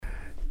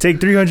Take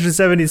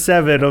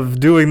 377 of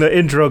doing the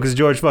intro because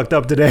George fucked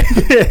up today.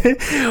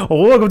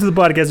 Well, welcome to the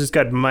podcast,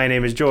 Scott. My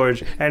name is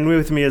George, and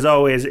with me, as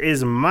always,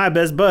 is my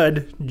best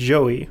bud,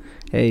 Joey.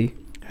 Hey.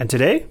 And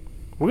today,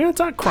 we're going to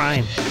talk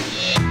crime.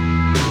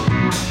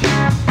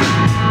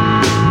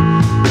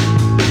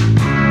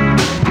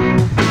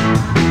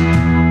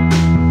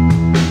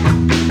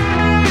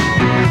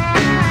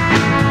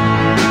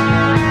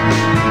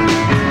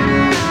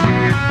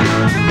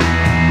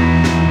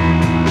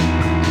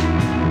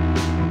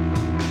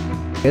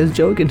 Is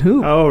joking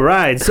who? All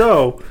right,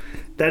 so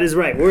that is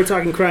right. We're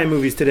talking crime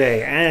movies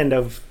today, and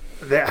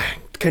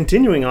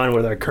continuing on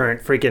with our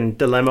current freaking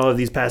dilemma of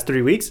these past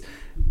 3 weeks,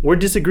 we're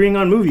disagreeing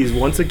on movies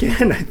once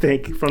again. I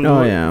think from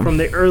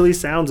the early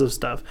sounds of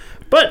stuff.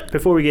 But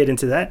before we get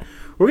into that,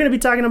 we're going to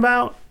be talking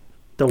about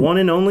the one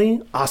and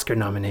only Oscar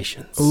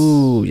nominations.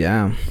 Ooh,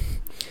 yeah.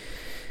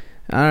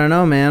 I don't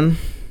know, man.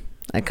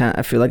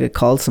 I feel like I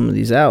called some of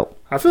these out.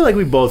 I feel like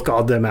we both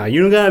called them out.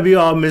 You don't gotta be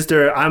all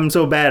Mr. I'm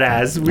so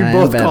badass. We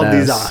both called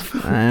these off.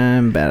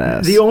 I'm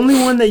badass. The only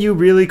one that you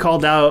really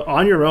called out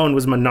on your own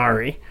was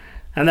Minari.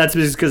 And that's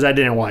just because I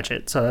didn't watch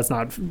it. So that's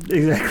not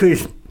exactly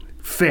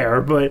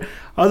fair. But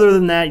other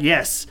than that,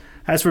 yes.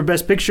 As for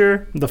Best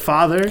Picture, The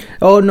Father.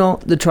 Oh,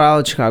 no. The Trial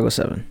of Chicago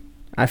 7.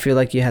 I feel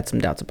like you had some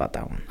doubts about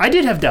that one. I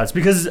did have doubts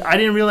because I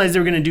didn't realize they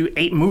were going to do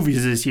 8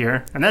 movies this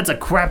year. And that's a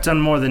crap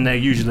ton more than they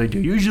usually do.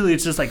 Usually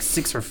it's just like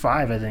 6 or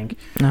 5, I think.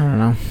 I don't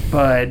know.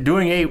 But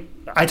doing 8,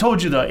 I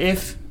told you though,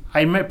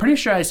 I'm pretty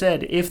sure I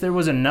said if there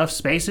was enough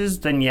spaces,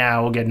 then yeah, I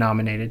will get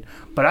nominated.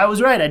 But I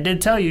was right. I did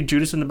tell you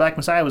Judas and the Black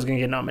Messiah was going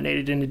to get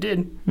nominated, and it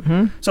did.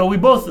 Mm-hmm. So we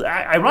both,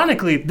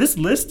 ironically, this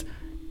list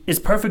is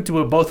perfect to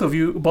what both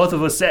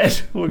of us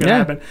said was going to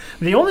happen.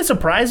 The only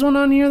surprise one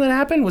on here that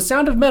happened was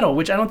Sound of Metal,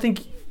 which I don't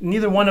think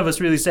neither one of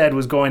us really said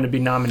was going to be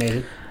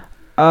nominated.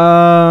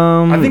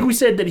 I think we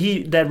said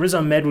that Riz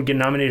Ahmed would get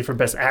nominated for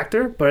Best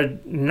Actor,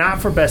 but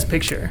not for Best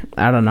Picture.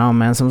 I don't know,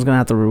 man. Someone's going to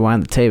have to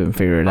rewind the tape and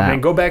figure it out. I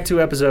mean, go back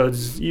 2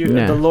 episodes.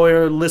 The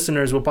lawyer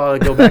listeners will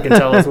probably go back and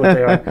tell us what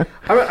they are.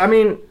 I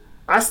mean,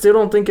 I still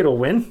don't think it'll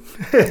win.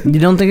 You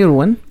don't think it'll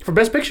win? For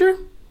Best Picture?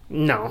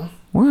 No.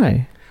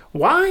 Why?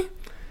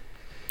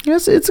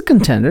 Yes, it's a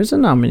contender. It's a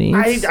nominee.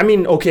 I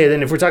mean, okay,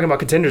 then if we're talking about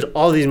contenders,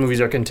 all these movies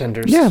are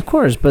contenders. Yeah, of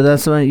course. But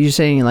that's what you're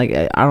saying. Like,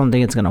 I don't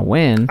think it's going to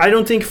win. I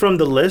don't think from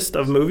the list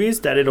of movies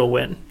that it'll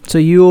win. So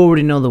you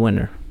already know the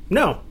winner?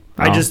 No.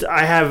 Oh.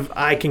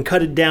 I can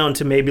cut it down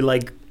to maybe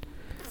like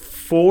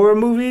 4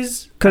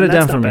 movies. Cut it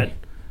down for me.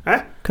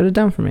 Huh? Cut it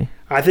down for me.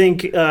 I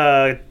think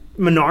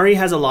Minari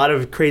has a lot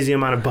of crazy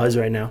amount of buzz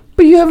right now.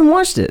 But you haven't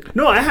watched it.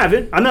 No, I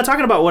haven't. I'm not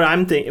talking about what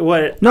I'm thinking.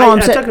 I'm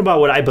talking about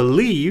what I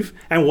believe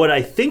and what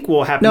I think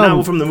will happen.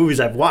 Not from the movies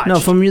I've watched. No,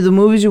 from the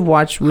movies you've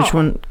watched. Which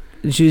one?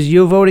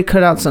 You've already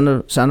cut out Sound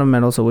of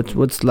Metal. So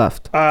what's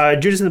left?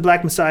 Judas and the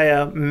Black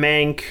Messiah,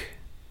 Mank,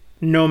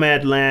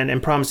 Nomadland,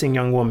 and Promising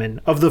Young Woman.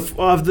 Of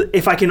the,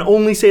 if I can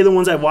only say the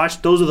ones I've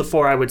watched, those are the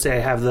 4 I would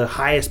say have the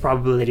highest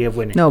probability of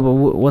winning. No, but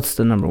what's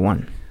the number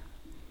 1?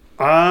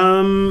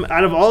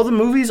 Out of all the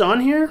movies on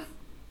here,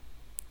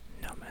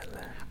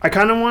 Nomadland. I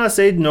kind of want to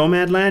say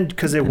Nomadland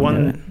because it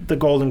won the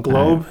Golden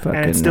Globe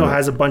and it still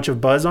has a bunch of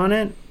buzz on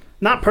it.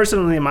 Not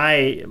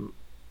personally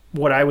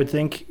what I would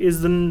think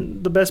is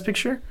the best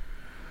picture.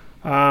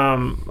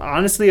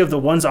 Honestly, of the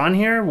ones on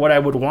here, what I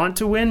would want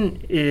to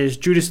win is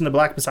Judas and the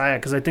Black Messiah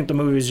because I think the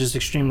movie is just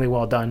extremely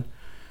well done.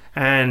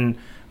 And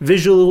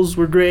visuals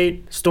were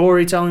great,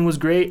 storytelling was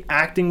great,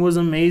 acting was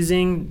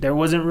amazing. There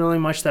wasn't really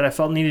much that I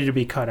felt needed to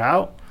be cut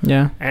out.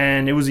 Yeah.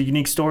 And it was a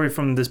unique story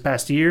from this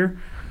past year.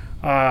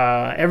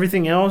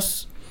 Everything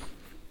else,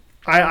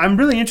 I'm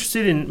really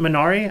interested in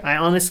Minari. I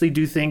honestly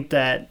do think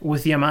that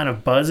with the amount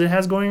of buzz it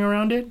has going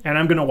around it, and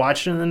I'm going to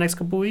watch it in the next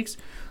couple of weeks,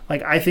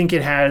 I think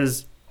it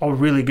has a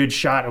really good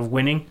shot of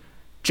winning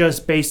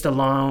just based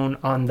alone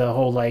on the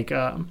whole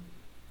the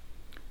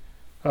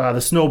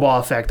snowball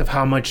effect of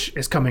how much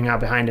is coming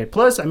out behind it.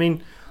 Plus, I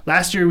mean,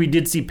 last year we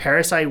did see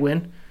Parasite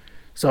win.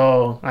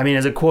 So, I mean,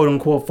 as a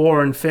quote-unquote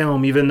foreign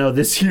film, even though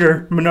this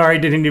year Minari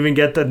didn't even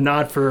get the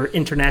nod for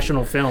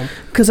international film.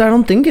 Because I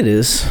don't think it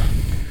is.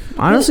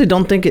 Honestly,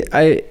 don't think it...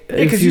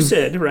 Because you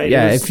said, right?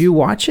 Yeah, if you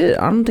watch it,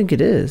 I don't think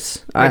it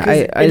is.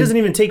 It doesn't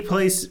even take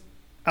place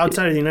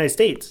outside of the United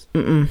States.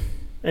 Mm-mm.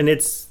 And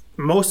it's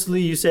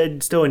mostly, you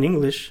said, still in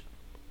English.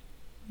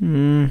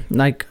 The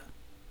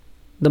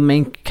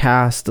main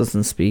cast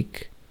doesn't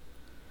speak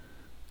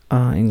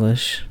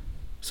English.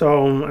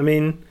 So, I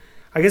mean,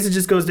 I guess it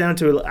just goes down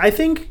to, I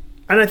think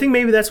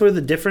maybe that's where the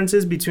difference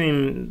is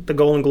between the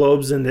Golden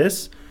Globes and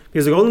this.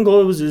 Because the Golden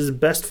Globes is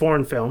best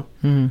foreign film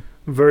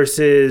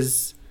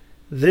versus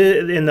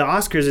in the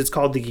Oscars, it's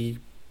called the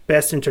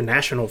best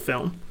international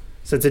film.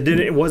 Since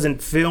it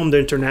wasn't filmed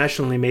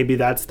internationally, maybe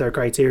that's their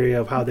criteria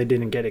of how they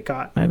didn't get it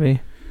caught. Maybe.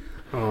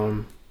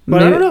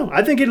 But I don't know.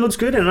 I think it looks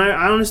good, and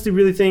I honestly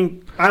really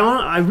think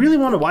I really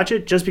want to watch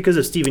it just because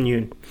of Steven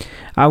Yeun.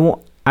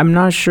 I'm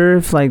not sure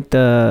if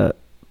the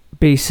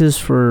basis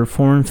for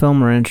foreign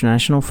film or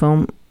international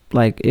film,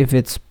 if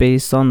it's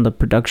based on the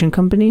production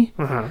company.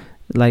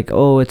 like,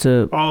 it's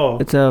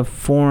a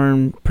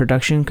foreign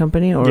production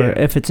company, or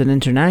if it's an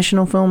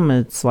international film,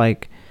 it's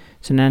like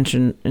it's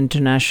an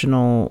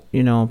international,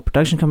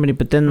 production company.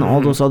 But then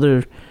all those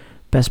other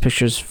Best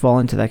Pictures fall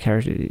into that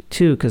category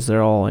too, because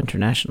they're all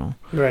international.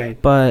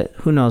 Right. But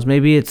who knows?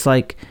 Maybe it's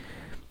like,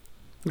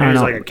 maybe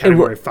it's like a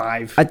category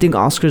 5. I think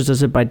Oscars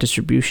does it by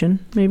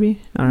distribution.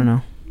 Maybe, I don't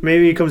know.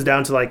 Maybe it comes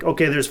down to like,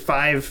 okay, there's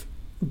 5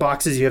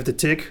 boxes you have to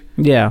tick.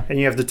 Yeah. And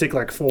you have to tick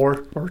like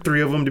 4 or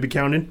 3 of them to be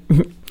counted.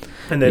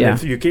 And then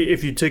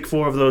if you tick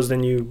 4 of those,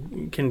 then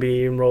you can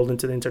be enrolled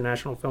into the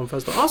International Film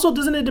Festival. Also,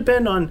 doesn't it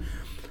depend on?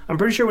 I'm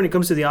pretty sure when it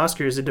comes to the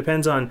Oscars, it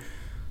depends on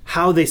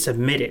how they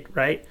submit it,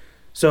 right?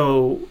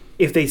 So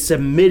if they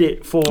submit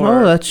it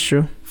for that's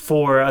true,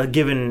 for a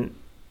given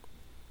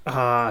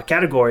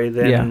category,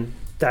 then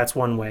that's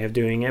one way of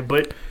doing it.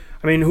 But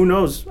I mean, who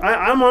knows?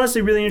 I'm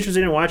honestly really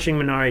interested in watching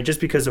Minari just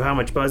because of how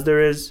much buzz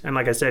there is, and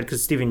like I said,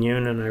 because Steven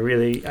Yeun, and I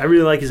really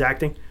like his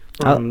acting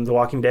from The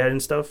Walking Dead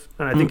and stuff,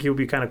 and I think he would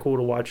be kind of cool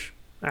to watch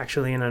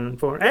actually.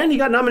 And he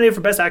got nominated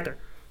for Best Actor,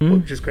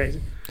 which is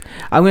crazy.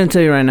 I'm gonna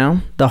tell you right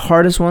now, the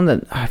hardest one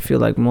that I feel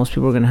like most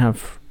people are gonna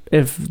have,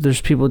 if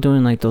there's people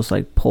doing like those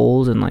like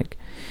polls and like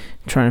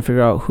trying to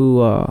figure out who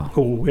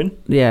will win.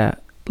 Yeah,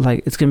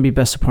 like it's gonna be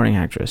Best Supporting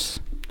Actress.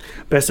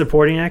 Best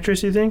Supporting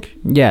Actress, you think?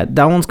 Yeah,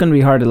 that one's gonna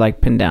be hard to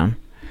like pin down.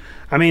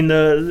 I mean,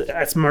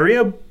 it's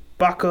Maria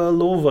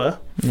Bakalova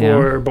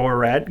for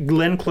Borat,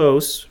 Glenn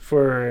Close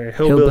for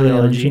Hillbilly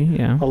Elegy,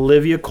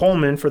 Olivia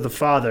Colman for The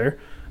Father,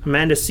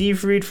 Amanda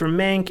Seyfried for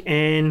Mank,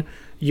 and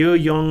Yoo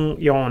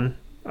Young-yeon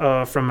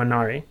from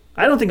Minari.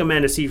 I don't think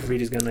Amanda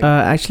Seyfried is gonna.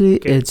 Actually,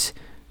 it's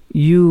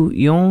Yoo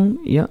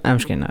Young-yeon. I'm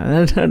just kidding.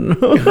 I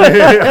don't know.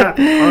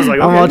 I was like,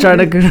 okay. I'm all trying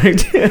to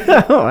correct you.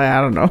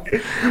 I don't know.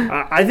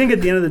 I think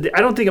at the end of the day,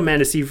 I don't think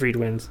Amanda Seyfried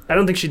wins. I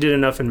don't think she did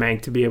enough in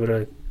Mank to be able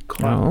to.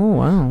 Oh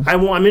wow!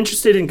 I'm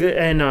interested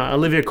in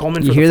Olivia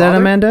Colman. You for hear The Father.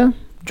 That, Amanda?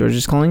 George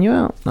is calling you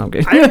out. No, I'm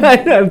kidding.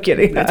 I'm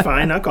kidding. That's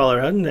fine. I'll call her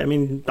out. I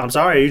mean, I'm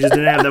sorry. You just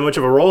didn't have that much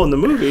of a role in the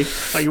movie.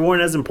 Like, you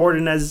weren't as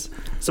important as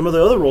some of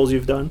the other roles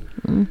you've done.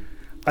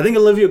 I think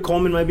Olivia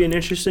Colman might be an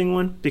interesting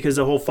one because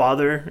The Whole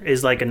Father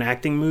is like an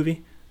acting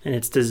movie, and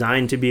it's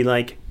designed to be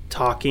like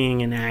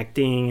talking and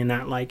acting and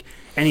not like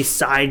any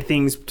side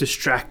things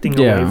distracting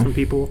away from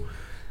people.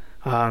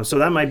 So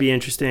that might be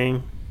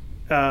interesting.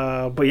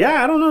 But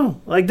yeah, I don't know.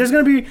 Like, there's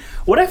going to be...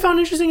 What I found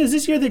interesting is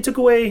this year they took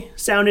away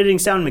sound editing,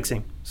 sound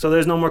mixing. So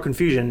there's no more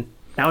confusion.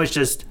 Now it's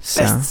just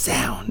best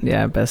sound.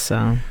 Yeah, best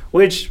sound.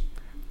 Which,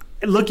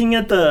 looking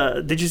at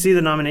the... Did you see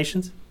the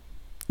nominations?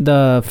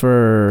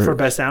 For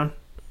best sound?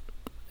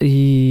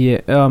 Yeah,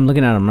 I'm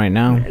looking at them right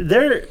now.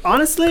 They're...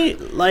 Honestly,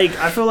 like,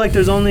 I feel like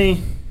there's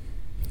only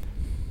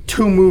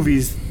 2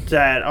 movies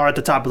that are at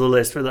the top of the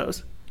list for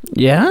those.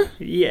 Yeah?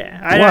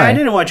 Yeah. I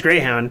didn't watch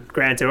Greyhound,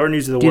 granted, or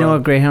News of the World. Do you know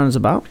what Greyhound is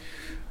about?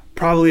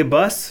 Probably a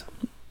bus.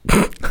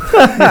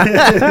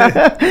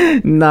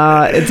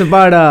 Nah, it's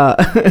about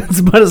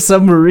a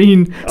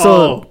submarine.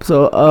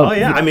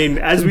 I mean,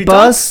 as we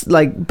bus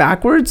like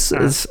backwards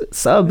is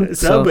sub.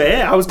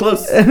 Yeah, I was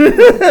close.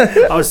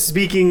 I was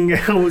speaking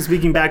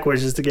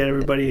backwards just to get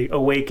everybody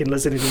awake and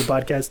listening to the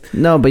podcast.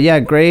 No, but yeah,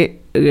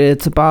 great.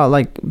 It's about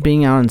like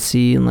being out at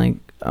sea and like.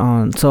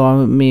 So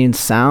I mean,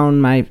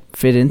 sound might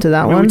fit into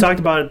that one. We talked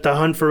about The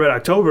Hunt for Red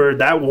October.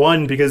 That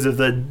won because of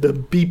the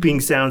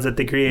beeping sounds that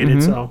they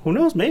created. So who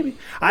knows? Maybe.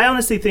 I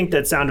honestly think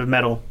that Sound of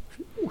Metal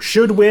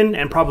should win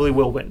and probably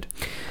will win.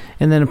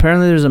 And then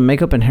apparently there's a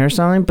makeup and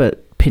hairstyling,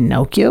 but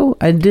Pinocchio,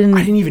 I didn't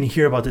even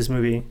hear about this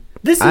movie.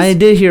 I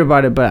did hear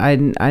about it, but I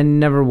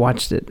never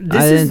watched it.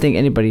 I didn't think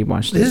anybody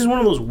watched it. This is one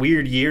of those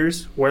weird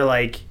years where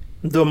like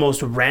the most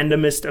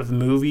randomest of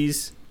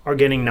movies are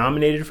getting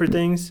nominated for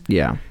things.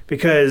 Yeah.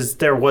 Because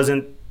there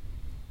wasn't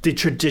the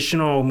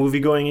traditional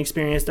movie-going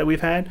experience that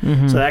we've had.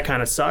 So that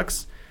kind of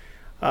sucks.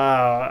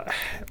 I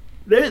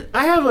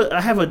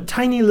have a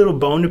tiny little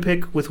bone to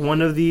pick with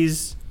one of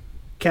these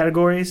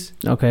categories.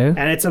 Okay.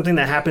 And it's something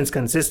that happens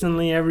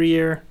consistently every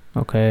year.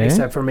 Okay.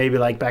 Except for maybe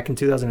like back in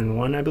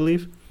 2001, I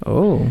believe.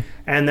 Oh.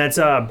 And that's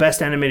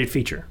Best Animated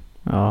Feature.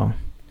 Oh.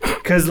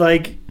 Because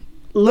like...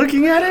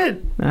 Looking at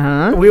it,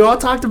 we all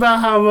talked about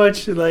how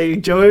much,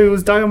 like, Joey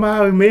was talking about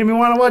how it made me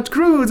want to watch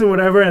Croods or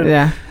whatever.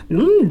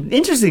 And,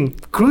 interesting.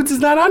 Croods is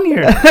not on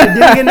here. It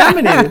didn't get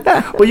nominated.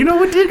 But you know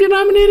what did get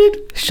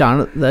nominated?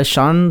 Shaun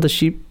the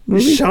Sheep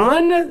movie?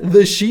 Shaun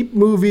the Sheep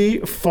movie,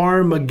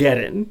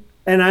 Farmageddon.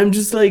 And I'm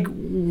just like,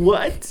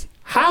 what?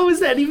 How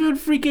is that even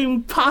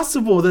freaking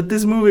possible that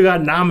this movie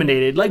got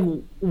nominated? Like,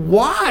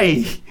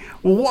 why?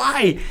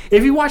 Why?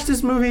 If you watch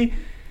this movie...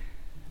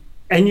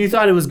 and you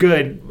thought it was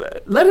good,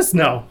 let us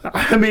know.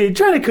 I mean,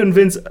 try to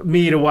convince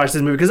me to watch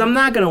this movie because I'm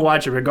not going to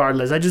watch it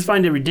regardless. I just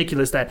find it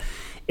ridiculous that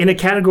in a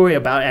category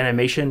about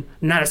animation,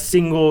 not a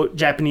single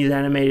Japanese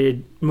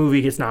animated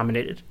movie gets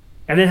nominated.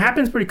 And it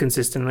happens pretty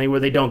consistently where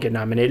they don't get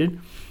nominated.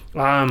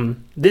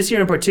 This year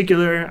in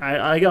particular,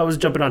 I was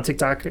jumping on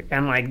TikTok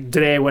and like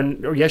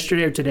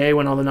yesterday or today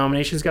when all the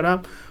nominations got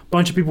up, a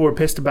bunch of people were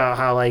pissed about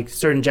how like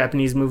certain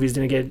Japanese movies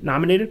didn't get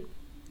nominated.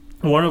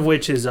 One of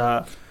which is...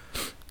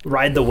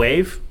 Ride the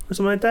Wave or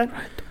something like that.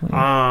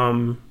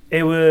 I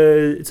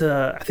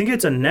think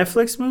it's a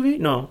Netflix movie.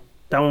 No,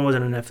 that one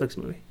wasn't a Netflix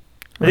movie.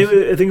 I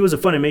think it was a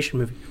Funimation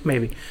movie,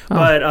 maybe. Oh.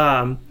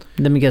 But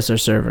let me guess, they're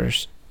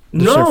servers.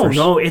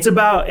 No,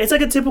 it's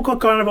like a typical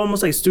kind of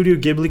almost like Studio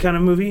Ghibli kind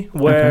of movie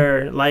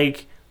where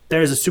like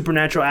there's a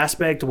supernatural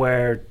aspect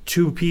where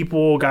two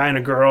people, guy and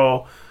a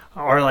girl,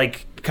 are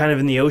like kind of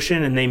in the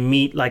ocean and they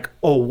meet like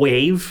a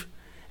wave,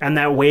 and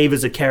that wave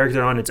is a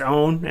character on its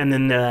own, and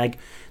then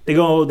they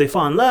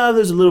fall in love.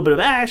 There's a little bit of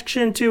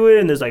action to it,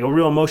 and there's like a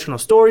real emotional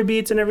story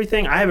beats and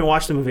everything. I haven't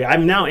watched the movie.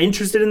 I'm now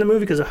interested in the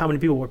movie because of how many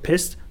people were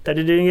pissed that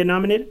it didn't get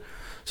nominated.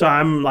 So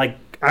I'm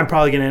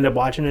probably gonna end up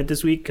watching it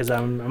this week because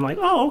I'm like,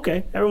 oh,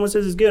 okay, everyone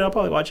says it's good. I'll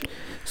probably watch it.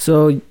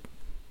 So,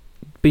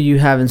 but you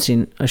haven't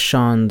seen a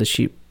Shaun the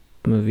Sheep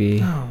movie?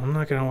 No, I'm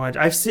not gonna watch.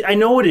 I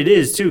know what it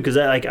is too because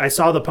I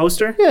saw the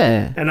poster.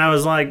 Yeah. And I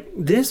was like,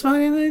 this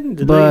fucking thing,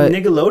 the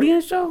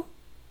Nickelodeon show.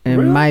 It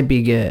might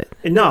be good.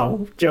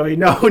 No, Joey,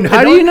 no.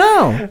 How do you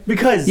know?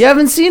 Because you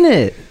haven't seen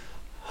it.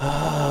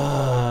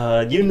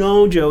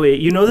 Joey.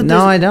 You know that.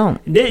 No, I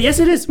don't. Yes,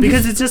 it is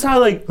because it's just how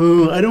like,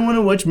 I don't want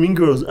to watch Mean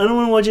Girls. I don't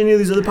want to watch any of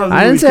these other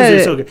popular movies because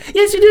they're so good.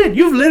 Yes, you did.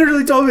 You've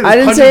literally told me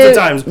this hundreds of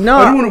times. No,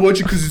 I don't want to watch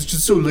it because it's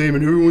just so lame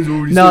and everyone's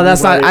already. No,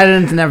 that's not. I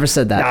never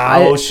said that.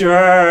 No,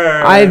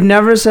 sure. I've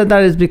never said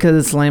that it's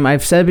because it's lame.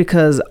 I've said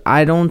because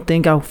I don't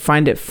think I'll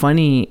find it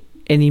funny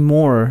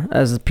anymore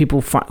as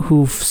people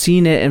who've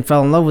seen it and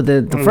fell in love with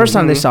it the first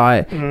time they saw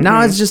it. Now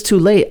it's just too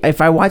late.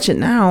 If I watch it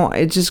now,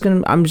 I'm just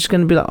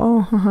gonna be like,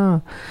 oh, haha.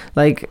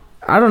 Like,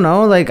 I don't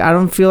know, like I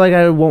don't feel like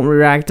I won't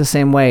react the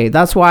same way.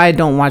 That's why I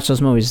don't watch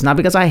those movies. It's not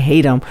because I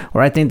hate them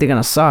or I think they're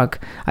gonna suck.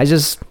 I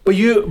just But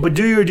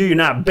do you or do you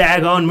not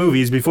bag on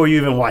movies before you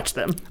even watch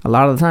them? A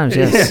lot of the times,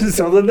 yes.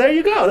 So then there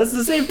you go. That's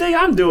the same thing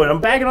I'm doing.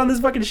 I'm bagging on this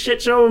fucking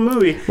shit show of a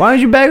movie. Why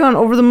don't you bag on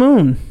Over the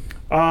Moon?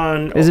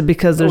 Is it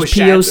because there's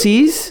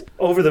POCs?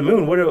 Over the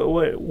Moon.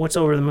 What's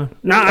Over the Moon?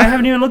 No, I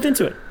haven't even looked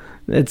into it.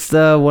 It's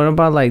the one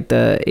about like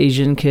the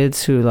Asian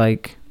kids who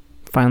like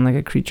find like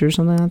a creature or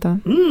something like that.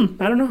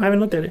 I don't know. I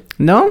haven't looked at it.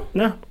 No.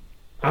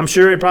 I'm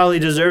sure it probably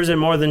deserves it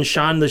more than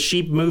Shaun the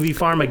Sheep movie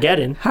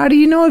Farmageddon. How do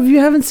you know if you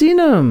haven't seen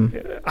them?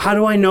 How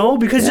do I know?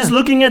 Because just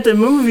looking at the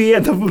movie,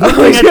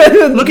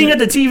 looking at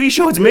the TV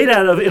show it's made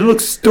out of, it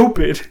looks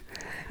stupid.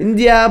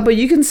 Yeah, but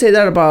you can say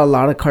that about a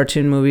lot of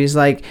cartoon movies.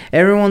 Like,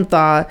 everyone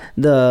thought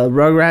the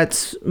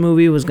Rugrats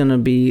movie was going to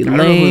be lame. I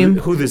don't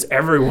know who this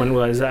everyone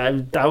was. I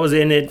was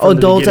in it from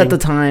adults at the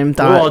time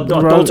thought...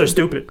 Well, adults are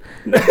stupid.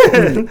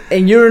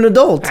 And you're an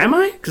adult. Am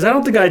I? Because I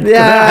don't think I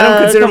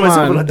don't consider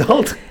myself an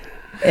adult.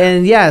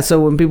 And yeah, so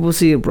when people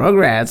see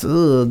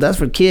Rugrats, that's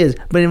for kids.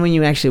 But then when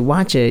you actually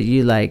watch it,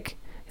 you're like,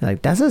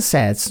 that's a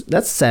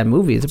sad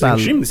movie. It's about... an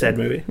extremely sad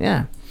movie.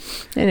 Yeah.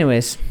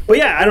 Anyways, but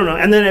yeah, I don't know.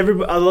 And then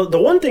the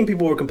one thing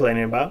people were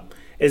complaining about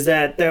is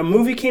that the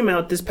movie came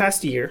out this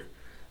past year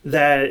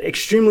that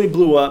extremely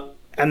blew up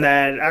and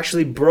that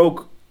actually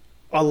broke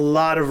a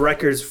lot of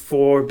records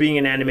for being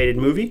an animated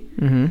movie.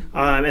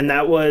 And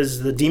that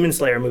was the Demon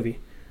Slayer movie,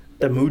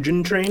 the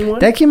Mugen Train one.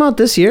 That came out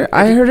this year.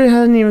 I heard it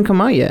hasn't even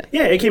come out yet.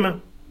 Yeah, it came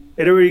out.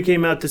 It already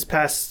came out this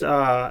past.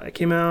 It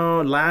came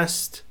out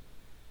last.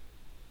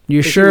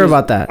 You're sure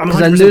about that?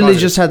 Because I literally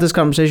just had this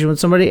conversation with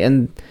somebody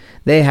and.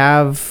 They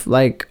have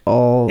like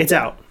all. It's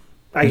out.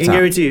 I can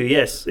guarantee you.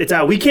 Yes, it's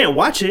out. We can't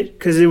watch it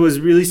because it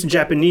was released in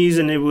Japanese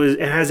and it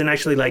hasn't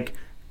actually like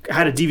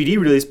had a DVD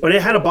release, but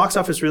it had a box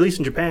office release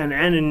in Japan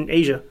and in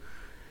Asia,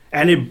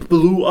 and it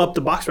blew up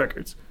the box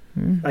records.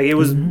 Like it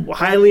was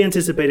highly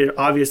anticipated,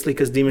 obviously,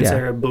 because Demon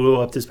Slayer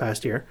blew up this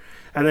past year,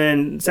 and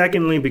then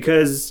secondly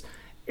because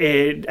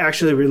it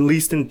actually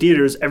released in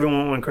theaters,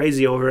 everyone went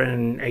crazy over it,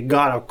 and it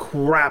got a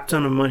crap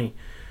ton of money.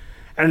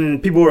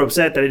 And people were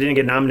upset that it didn't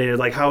get nominated.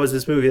 Like, how is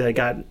this movie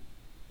that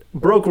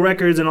broke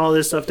records and all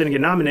this stuff didn't get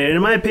nominated? And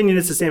in my opinion,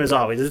 it's the same as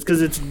always. It's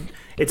because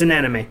it's an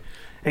anime.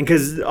 And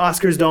because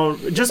Oscars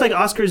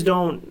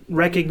don't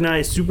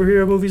recognize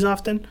superhero movies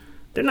often,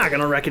 they're not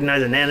going to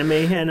recognize an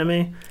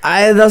anime.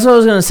 That's what I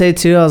was going to say,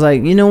 too. I was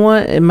like, you know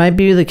what? It might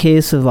be the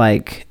case of,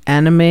 like,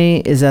 anime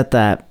is at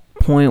that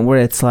point where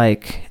it's,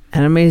 like,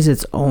 anime is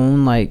its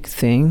own, like,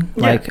 thing.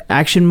 Yeah. Like,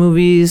 action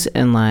movies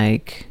and,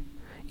 like...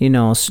 You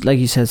know, like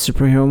you said,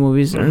 superhero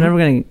movies are never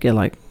going to get,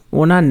 like...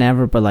 Well, not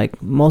never, but, like,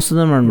 most of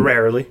them are...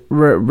 Rarely.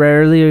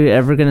 Rarely are you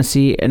ever going to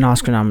see an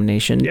Oscar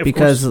nomination. Yeah,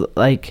 because,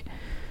 like,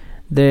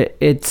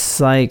 it's,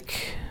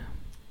 like...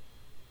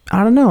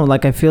 I don't know.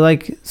 Like, I feel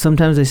like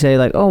sometimes they say,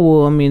 like, oh,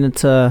 well, I mean,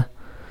 it's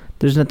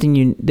there's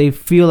nothing... They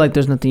feel like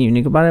there's nothing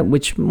unique about it,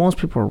 which most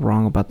people are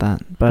wrong about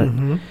that. But,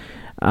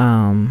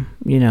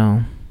 you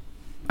know...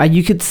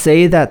 You could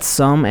say that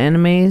some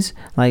animes,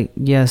 like,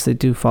 yes, they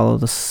do follow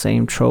the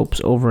same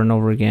tropes over and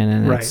over again,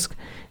 and it's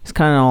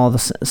kind of all the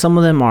some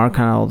of them are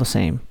kind of all the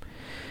same.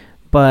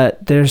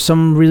 But there's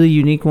some really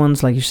unique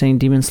ones, like you're saying,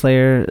 Demon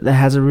Slayer, that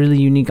has a really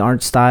unique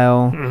art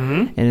style,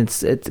 and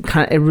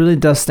it really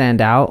does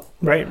stand out,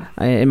 right?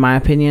 In my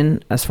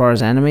opinion, as far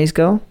as animes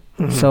go.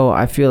 Mm-hmm. So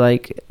I feel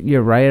like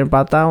you're right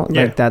about that.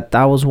 Yeah. Like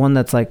that was one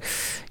that's like,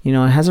 you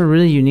know, it has a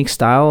really unique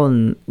style,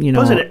 and you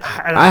know,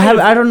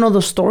 I don't know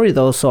the story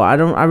though, so I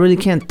really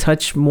can't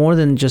touch more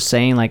than just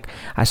saying like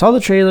I saw the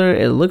trailer,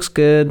 it looks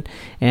good,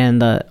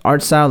 and the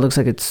art style looks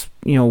like it's,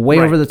 you know, way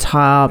over the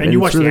top. And you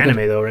watched really the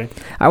anime though, right?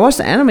 I watched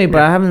the anime,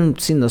 but I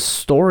haven't seen the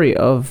story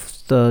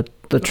of the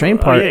train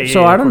part.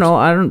 So I don't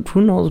know.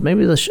 Who knows?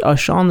 Maybe the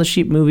Shaun the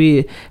Sheep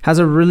movie has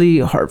a really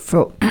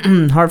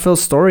heartfelt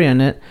story in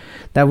it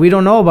that we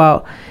don't know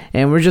about,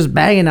 and we're just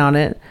bagging on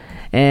it.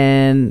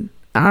 And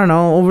I don't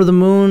know. Over the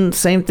Moon,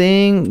 same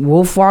thing.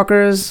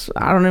 Wolfwalkers.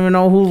 I don't even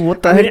know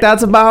what the heck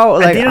that's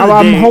about. Like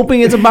I'm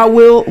hoping it's about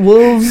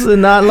wolves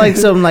and not like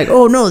something like,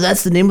 oh no,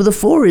 that's the name of the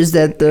forest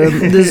that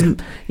this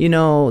you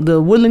know,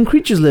 the woodland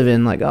creatures live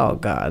in. Like, oh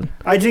god.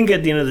 I think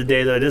at the end of the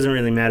day though, it doesn't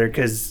really matter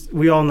because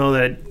we all know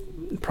that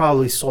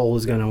probably Soul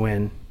is gonna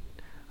win.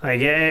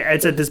 Like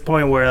it's at this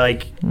point where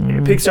like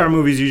Pixar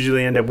movies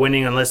usually end up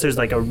winning unless there's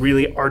like a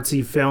really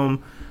artsy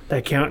film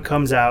that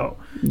comes out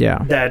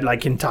that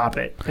like can top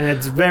it, and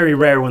it's very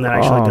rare when that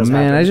actually does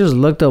happen. I just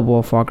looked up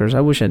Wolfwalkers. I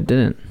wish I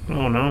didn't.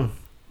 Oh no,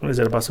 what is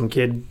it about some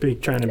kid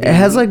trying to be? It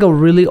has like a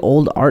really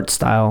old art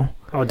style.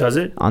 Oh, does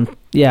it?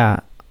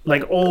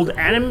 Like old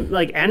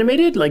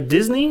animated, like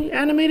Disney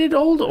animated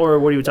old, or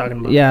what are you talking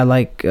about? Yeah,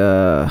 like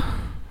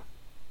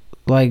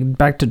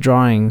back to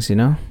drawings, you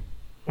know?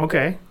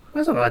 Okay.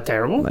 That's not that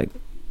terrible. Like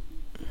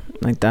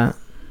that.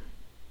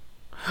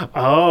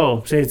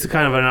 Oh, so it's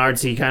kind of an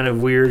artsy, kind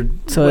of weird.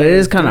 So it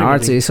is kind of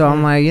artsy. So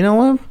I'm like, you know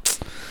what?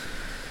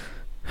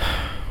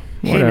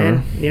 Whatever. Hey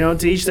man, you know,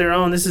 to each their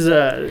own. This is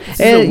a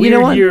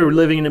weird year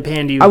living in a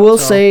pandy. I will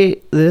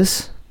say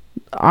this: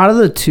 out of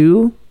the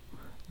two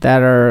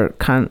that are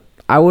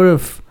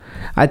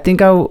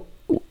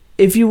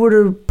if you were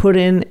to put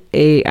in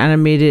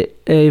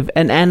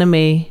an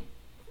anime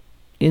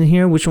in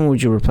here, which one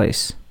would you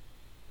replace?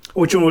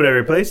 Which one would I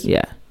replace?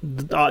 Yeah.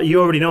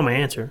 You already know my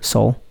answer.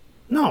 Soul.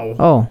 No.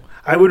 Oh.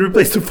 I would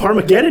replace the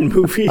Farmageddon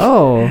movie.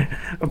 Oh.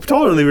 I'd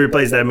totally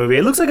replace that movie.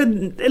 It looks like a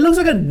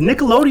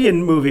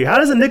Nickelodeon movie. How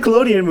does a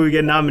Nickelodeon movie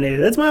get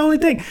nominated? That's my only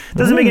thing.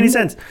 Doesn't make any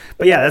sense.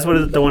 But yeah, that's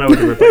the one I would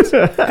replace.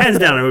 Hands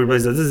down, I would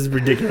replace that. This is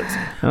ridiculous.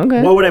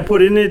 Okay. What would I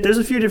put in it? There's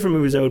a few different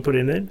movies I would put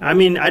in it. I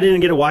mean, I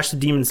didn't get to watch the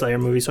Demon Slayer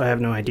movie, so I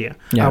have no idea.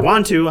 Yeah. I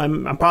want to.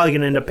 I'm probably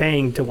going to end up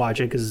paying to watch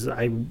it because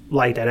I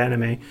like that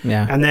anime.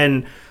 Yeah. And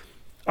then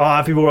a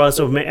lot of people were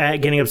also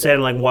getting upset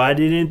and like, why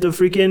didn't the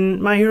freaking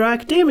My Hero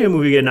Academia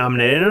movie get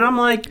nominated? And I'm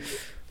like,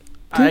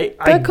 Did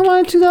that come out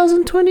in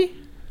 2020?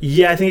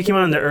 Yeah, I think it came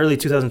out in the early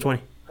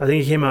 2020. I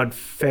think it came out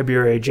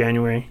February,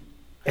 January.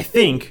 I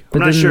think. I'm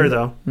not sure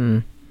though.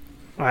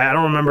 I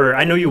don't remember.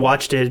 I know you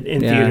watched it in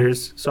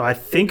theaters, so I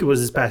think it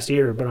was this past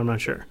year, but I'm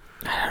not sure.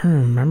 I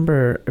don't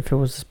remember if it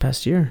was this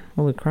past year.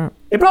 Holy crap.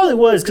 It probably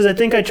was because I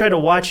think I tried to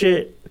watch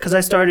it because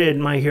I started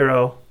My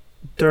Hero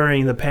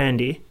during the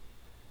pandy.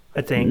 I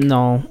think.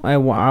 No, I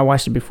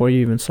watched it before you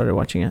even started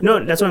watching it.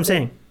 No, that's what I'm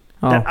saying.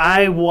 Oh. That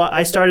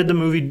I started the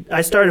movie.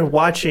 I started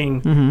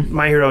watching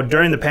My Hero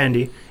during the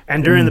pandy,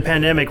 and during the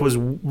pandemic was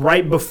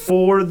right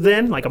before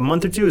then, like a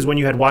month or two, is when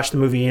you had watched the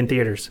movie in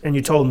theaters, and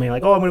you told me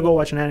like, "Oh, I'm gonna go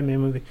watch an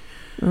anime movie."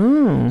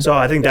 Oh. So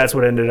I think that's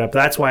what ended up.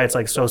 That's why it's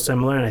like so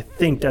similar, and I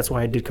think that's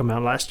why it did come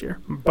out last year.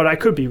 But I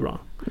could be wrong.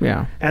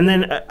 Yeah. And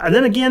then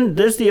again,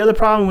 there's the other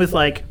problem with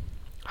like,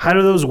 how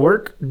do those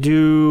work?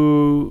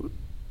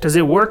 Does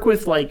it work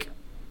with like?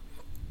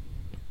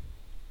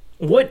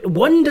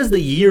 When does the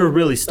year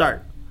really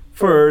start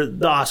for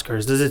the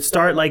Oscars? Does it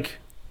start like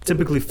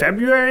typically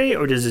February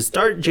or does it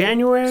start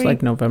January? It's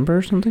like November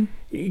or something?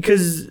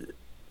 Because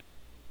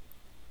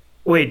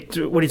wait,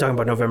 what are you talking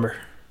about? November?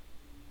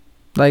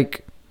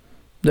 Like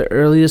the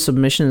earliest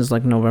submission is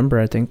like November,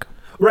 I think.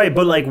 Right,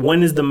 but like what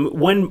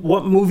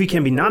movie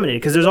can be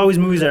nominated? Because there's always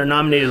movies that are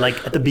nominated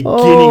like at the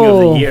beginning of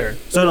the year.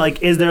 So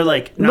like, is there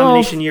like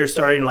nomination year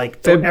starting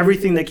like for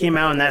everything that came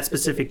out in that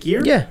specific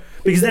year? Yeah.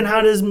 Because then how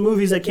does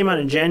movies that came out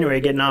in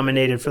January get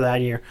nominated for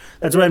that year?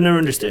 That's what I've never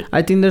understood.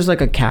 I think there's like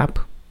a cap,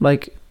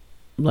 the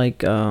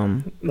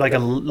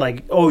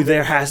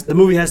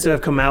movie has to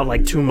have come out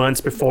like 2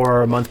 months before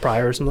or a month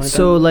prior or something like that.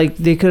 So like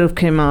they could have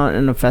came out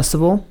in a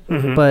festival,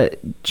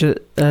 but they've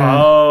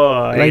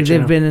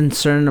been in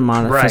certain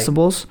amount of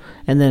festivals,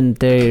 and then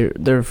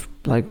their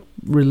like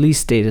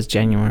release date is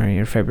January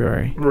or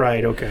February.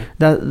 Right. Okay.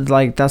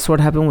 That's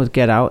what happened with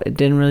Get Out. It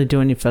didn't really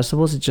do any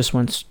festivals. It just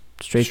went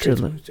straight to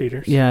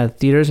theaters. Yeah,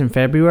 theaters in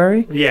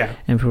February. Yeah.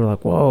 And people were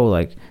like, "Whoa!"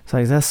 Like it's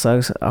like that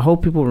sucks. I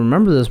hope people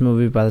remember this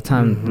movie by the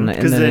time,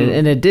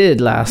 and it did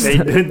last.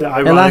 It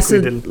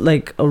lasted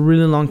like a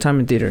really long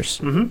time in theaters.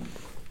 Mm-hmm.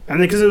 And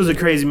because it was a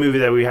crazy movie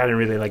that we hadn't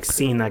really like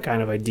seen that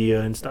kind of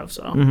idea and stuff.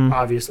 So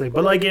obviously,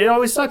 but like it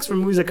always sucks for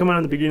movies that come out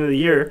at the beginning of the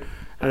year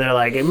and they're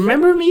like,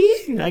 "Remember me?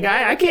 Like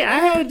I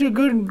had a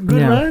good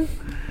run."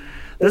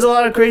 There's a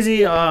lot of crazy.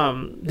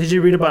 Did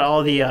you read about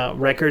all the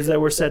records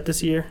that were set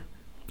this year?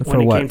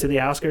 When it came to the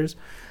Oscars.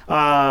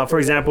 For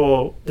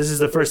example, this is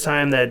the first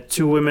time that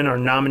 2 women are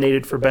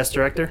nominated for Best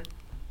Director.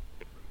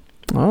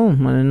 Oh, I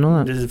didn't know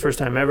that. This is the first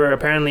time ever.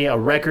 Apparently, a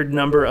record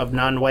number of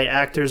non-white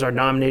actors are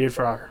nominated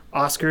for our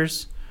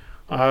Oscars.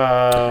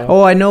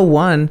 I know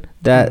one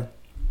that...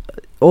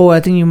 Oh,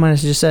 I think you might have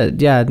just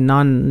said, yeah,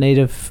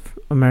 non-native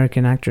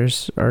American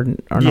actors are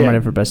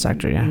nominated for Best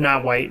Actor, yeah.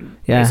 Not white,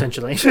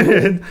 essentially.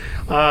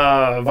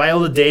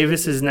 Viola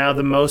Davis is now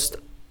the most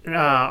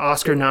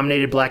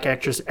Oscar-nominated black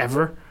actress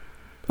ever.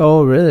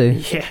 Oh,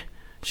 really? Yeah.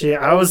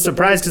 I was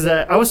surprised because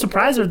I was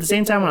surprised at the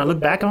same time when I look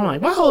back, I'm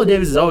like, Viola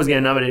Davis is always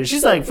getting nominated.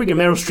 She's like freaking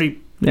Meryl Streep.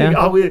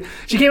 Yeah.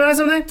 She came out with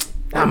something,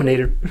 nominate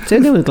her.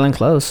 Same thing with Glenn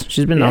Close.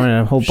 She's been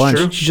nominated a whole bunch.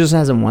 True. She just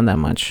hasn't won that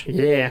much.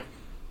 Yeah.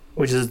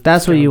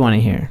 That's what you want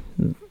to hear.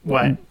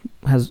 What?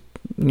 Has,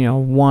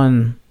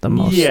 won the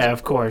most. Yeah,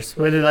 of course.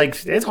 But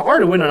it's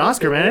hard to win an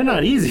Oscar, man. It's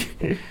not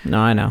easy. No,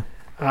 I know.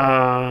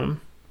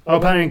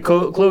 Apparently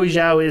Chloe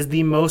Zhao is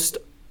the most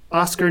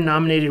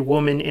Oscar-nominated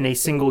woman in a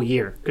single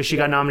year because she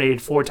got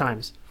nominated 4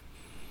 times.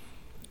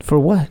 For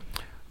what?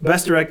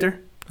 Best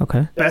Director.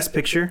 Okay. Best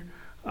Picture.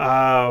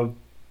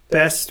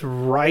 Best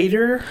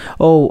Writer.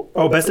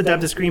 Best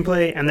Adapted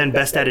Screenplay, and then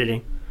Best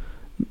Editing.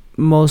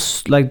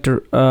 Most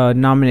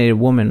nominated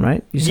woman,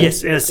 right? You said?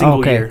 Yes, in a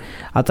single year.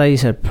 I thought you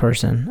said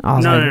person. I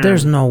was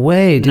there's no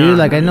way, dude.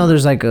 I know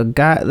there's a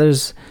guy.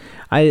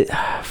 I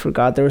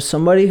forgot there was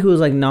somebody who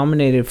was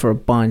nominated for a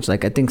bunch, I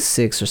think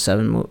 6 or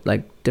 7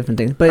 different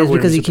things. But it's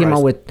because he came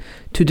out with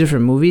 2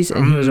 different movies,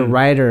 and he was a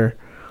writer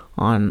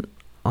on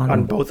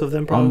both of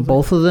them, probably. On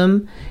both of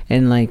them,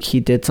 and he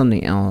did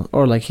something else,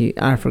 or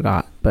I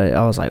forgot. But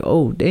I was like,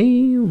 oh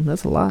damn,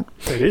 that's a lot.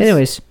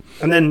 Anyways.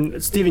 And then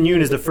Steven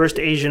Yeun is the first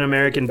Asian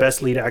American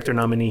Best Lead Actor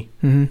nominee,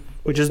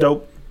 which is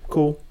dope.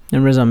 Cool.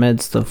 And Riz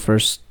Ahmed's the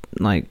first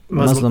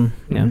Muslim.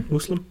 Yeah.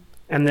 Muslim.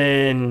 And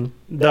then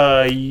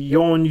the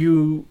Yeon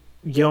Yu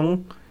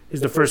Young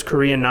is the first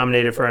Korean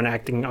nominated for an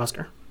acting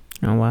Oscar.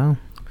 Oh wow.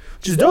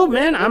 Which is dope,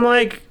 man.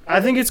 I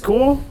think it's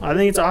cool. I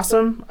think it's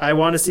awesome. I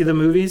want to see the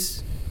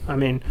movies. I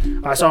mean,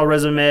 I saw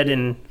Riz Ahmed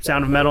in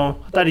Sound of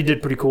Metal. I thought he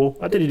did pretty cool.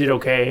 I thought he did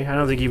okay. I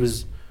don't think he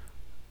was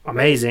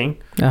amazing.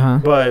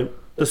 But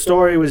the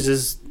story was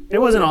it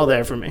wasn't all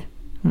there for me.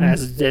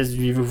 As if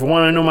you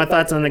want to know my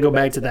thoughts on it, go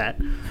back to that.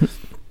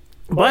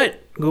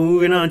 But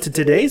moving on to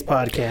today's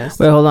podcast.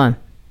 Wait, hold on.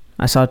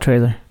 I saw a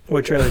trailer.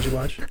 What trailer did you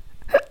watch?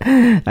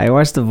 I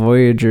watched the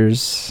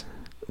Voyagers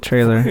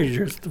trailer.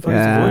 Voyagers? The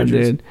Voyagers?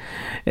 Dude.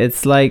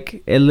 It's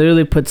it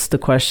literally puts the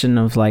question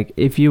of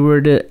if you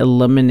were to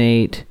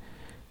eliminate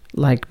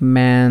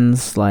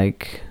man's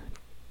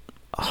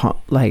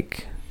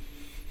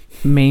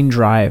main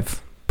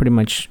drive, pretty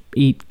much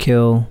eat,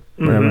 kill,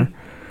 whatever,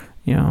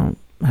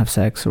 have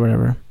sex or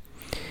whatever.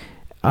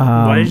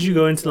 Why did you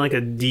go into a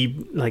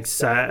deep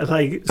sad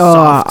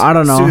soft, I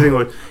don't know, soothing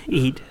word?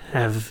 Eat,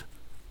 have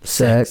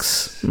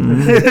sex.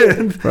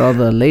 For all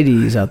the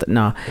ladies out there.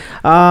 No.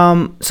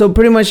 So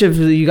pretty much if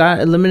you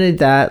eliminate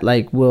that,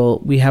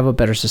 we have a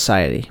better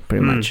society,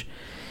 pretty much.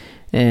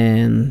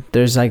 And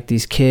there's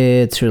these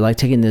kids who are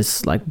taking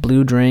this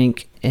blue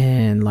drink,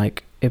 and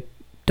it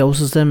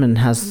doses them and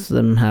has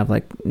them have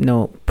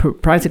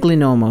practically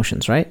no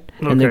emotions, right?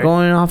 Okay. And they're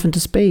going off into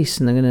space,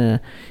 and they're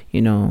gonna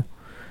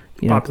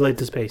populate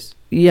the space.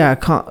 Yeah,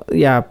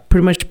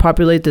 pretty much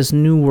populate this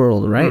new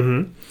world,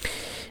 right?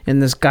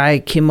 And this guy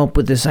came up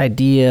with this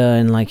idea,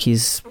 and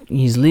he's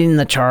leading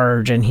the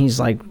charge, and he's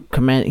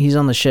he's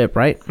on the ship,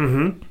 right?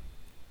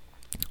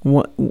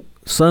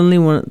 Suddenly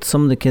when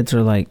some of the kids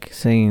are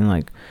saying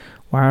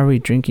why are we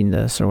drinking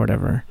this or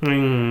whatever,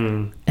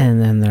 and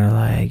then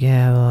they're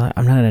yeah, well,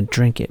 I'm not gonna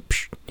drink it,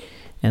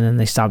 and then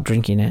they stop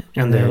drinking it,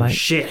 and they're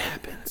shit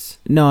happens.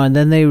 No, and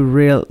then they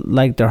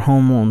their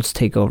hormones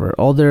take over.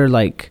 All their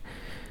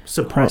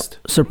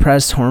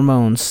suppressed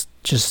hormones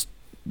just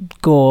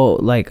go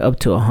up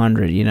to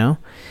 100,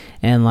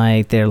 and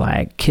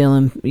they're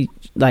killing,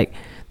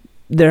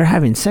 they're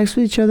having sex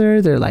with each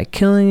other, they're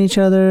killing each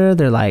other,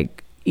 they're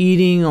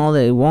eating all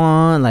they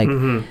want,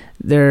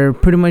 they're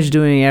pretty much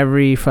doing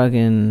every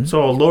fucking...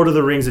 So Lord of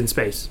the Rings in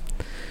space.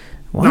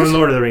 What? No,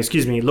 Lord of the Rings,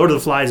 excuse me, Lord of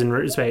the Flies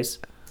in space.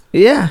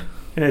 Yeah.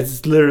 And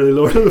it's literally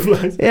Lord of the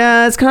Flies.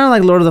 Yeah, it's kind of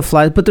like Lord of the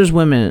Flies, but there's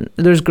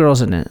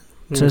girls in it,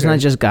 so it's not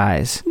just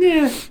guys.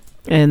 Yeah.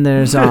 And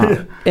there's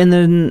and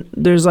then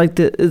there's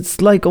it's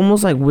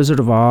almost like Wizard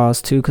of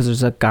Oz too, because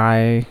there's a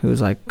guy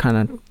who's kind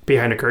of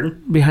behind a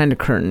curtain. Behind a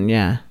curtain,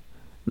 yeah,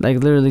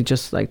 literally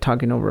just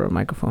talking over a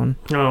microphone.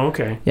 Oh,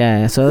 okay.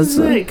 Yeah, so it's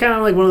kind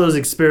of like one of those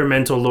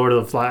experimental Lord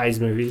of the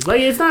Flies movies.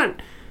 It's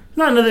not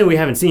nothing we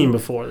haven't seen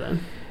before. Then.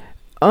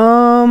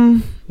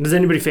 Does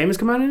anybody famous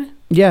come out in it?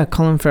 Yeah,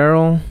 Colin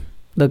Farrell,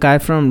 the guy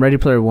from Ready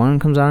Player One,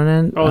 comes out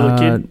in it. Oh, the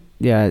kid.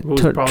 Yeah,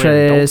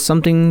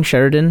 something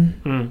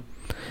Sheridan.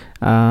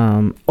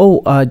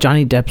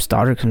 Johnny Depp's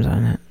daughter comes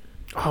on it.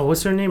 Oh,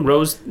 what's her name?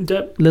 Rose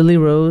Depp? Lily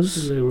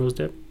Rose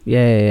Depp.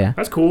 Yeah.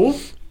 That's cool.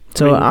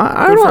 So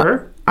I don't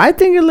know. I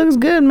think it looks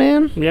good,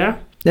 man. Yeah.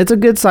 It's a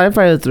good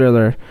sci-fi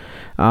thriller.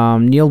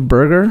 Neil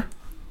Berger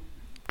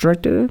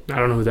directed it. I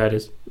don't know who that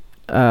is.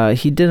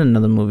 He did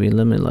another movie.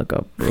 Let me look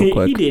up real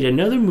quick. He did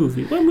another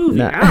movie. What movie?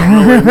 I don't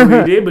know what movie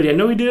he did, but I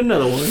know he did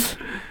another one.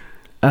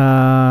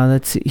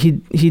 Let's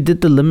see. He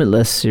did the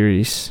Limitless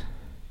series.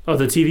 Oh,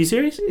 the TV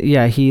series?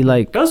 Yeah, he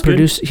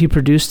he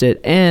produced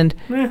it and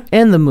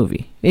the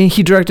movie. And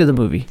he directed the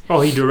movie.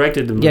 Oh, he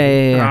directed the movie.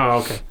 Yeah. Oh,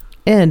 okay.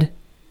 And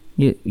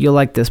you'll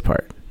like this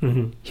part.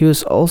 Mm-hmm. He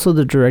was also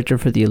the director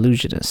for The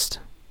Illusionist.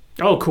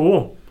 Oh,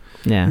 cool.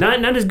 Yeah.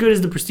 Not as good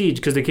as The Prestige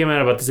because they came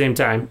out about the same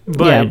time.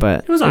 But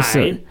it was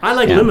alright. I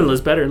like Limitless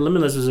better.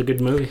 Limitless was a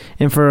good movie.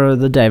 And for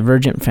the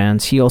Divergent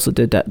fans, he also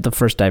did the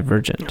first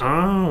Divergent. Oh,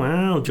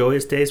 wow.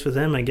 Joyous days for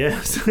them, I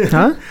guess.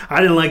 Huh? I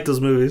didn't like those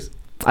movies.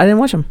 I didn't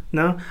watch them.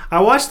 No. I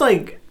watched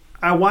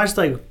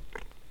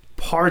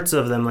parts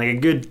of them, like a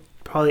good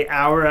probably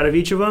hour out of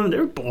each of them.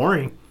 They're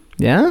boring.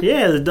 Yeah?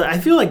 Yeah. I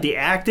feel like the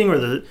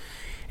acting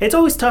it's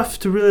always tough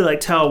to really like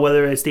tell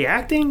whether it's the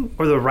acting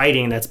or the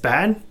writing that's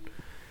bad.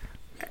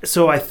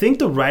 So I think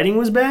the writing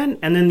was bad,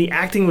 and then the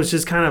acting was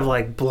just kind of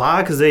like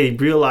blah because they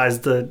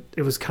realized that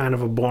it was kind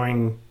of a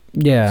boring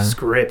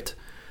script.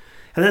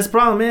 And that's the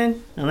problem,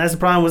 man. And that's the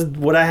problem with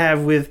what I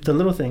have with The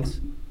Little Things.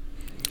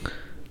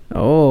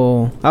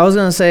 Oh, I was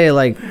gonna say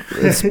like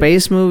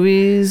space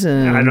movies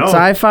and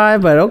sci-fi,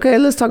 but okay,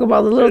 let's talk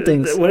about The Little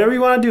Things. Whatever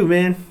you want to do,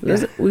 man.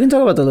 We can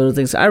talk about The Little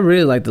Things. I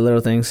really like The Little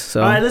Things.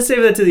 So all right, let's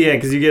save that to the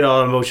end because you get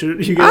all emotional.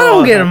 I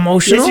don't get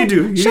emotional. Yes, you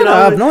do. Shut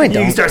up. No, I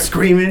don't. You start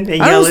screaming and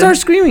yelling. I don't start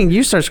screaming.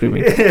 You start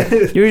screaming.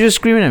 You were just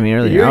screaming at me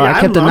earlier.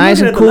 I kept it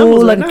nice and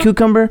cool like a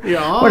cucumber.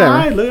 Yeah, whatever.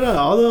 Right, look at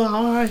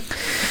all right.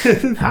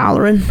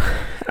 Hollering.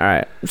 All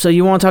right. So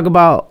you want to talk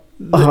about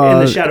In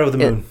the Shadow of the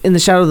Moon. In the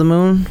Shadow of the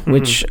Moon,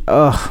 which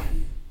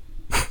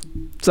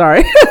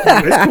sorry.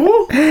 It's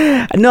cool.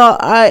 No,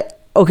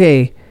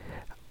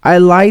 I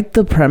liked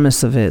the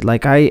premise of it.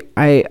 Like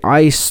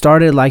I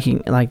started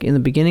liking, like in the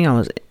beginning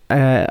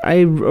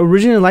I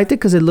originally liked it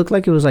because it looked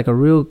like it was like a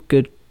real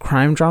good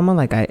crime drama.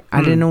 Like I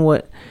didn't know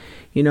what,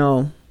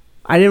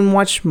 I didn't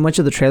watch much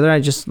of the trailer. I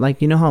just how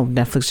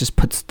Netflix just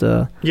puts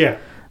the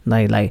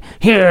like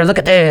here, look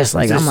at this.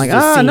 Like I'm like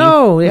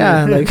no,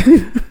 like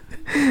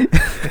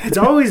it's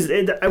always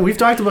we've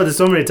talked about this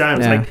so many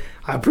times. Like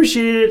I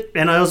appreciate it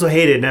and I also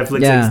hate it.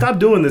 Netflix, like, stop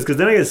doing this because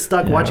then I get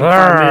stuck watching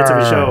 5 minutes of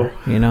a show.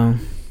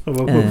 Of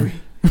a movie.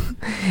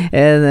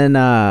 And then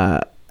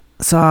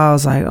so I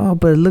was like, oh,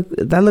 but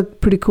that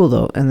looked pretty cool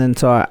though. And then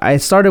so I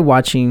started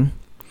watching,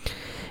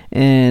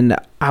 and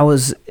I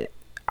was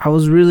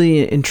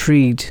really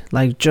intrigued.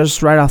 Like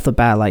just right off the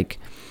bat, like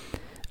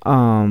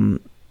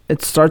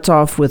it starts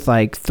off with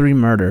like 3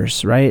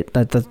 murders, right?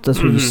 That's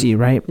what you see,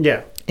 right?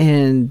 Yeah.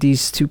 And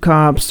these 2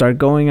 cops start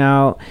going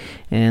out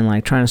and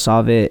like trying to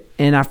solve it.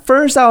 And at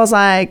first I was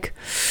like,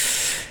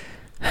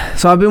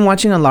 so I've been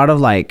watching a lot of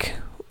like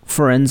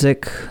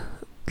forensic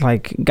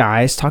like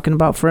guys talking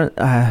about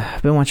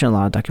I've been watching a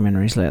lot of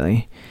documentaries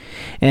lately,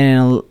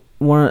 and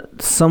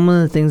some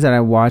of the things that I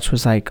watched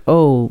was like,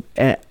 oh,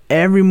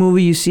 every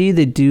movie you see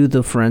they do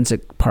the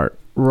forensic part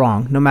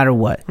wrong no matter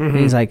what. And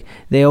he's like,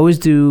 they always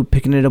do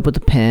picking it up with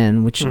a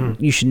pen, which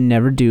you should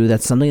never do.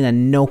 That's something that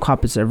no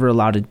cop is ever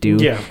allowed to do.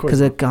 Yeah, of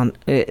course.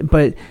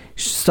 But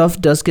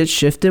stuff does get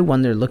shifted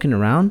when they're looking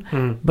around,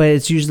 but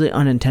it's usually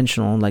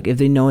unintentional. Like if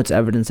they know it's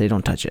evidence, they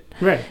don't touch it.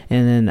 Right.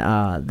 And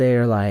then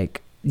they're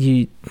like,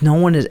 no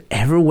one is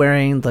ever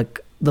wearing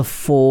like the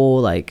full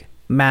like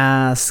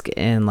mask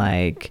and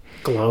like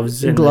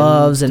gloves and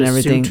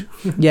everything.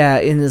 Yeah,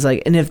 and it's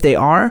like, and if they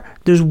are,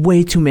 there's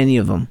way too many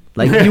of them.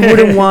 Like you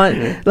wouldn't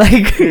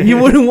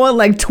want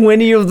like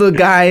 20 of the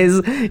guys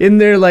in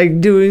there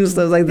like doing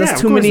stuff. Like that's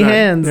too many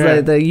hands.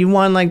 Like you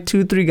want like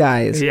 2-3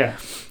 guys. Yeah.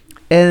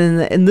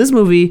 And in this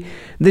movie,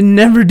 they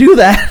never do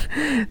that.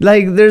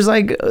 Like there's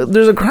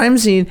a crime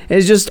scene. And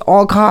it's just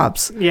all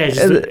cops. Yeah,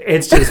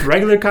 it's just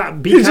regular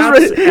B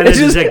cops and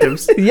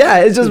detectives. Yeah,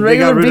 it's just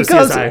regular B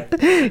cops.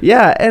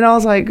 Yeah, and I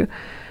was like,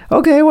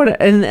 okay,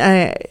 what? And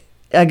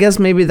I guess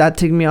maybe that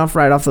ticked me off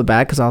right off the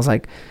bat because I was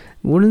like,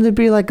 wouldn't it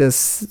be like a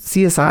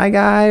CSI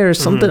guy or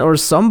something or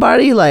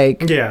somebody like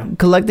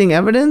collecting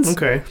evidence?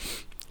 Okay.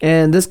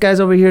 And this guy's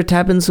over here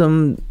tapping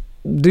some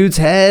dude's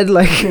head,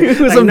 like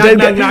some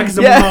dead knock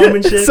home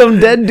and shit. Some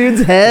dead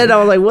dude's head. I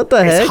was like, what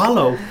the heck? It's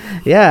hollow.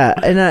 Yeah,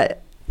 and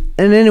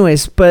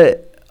anyways,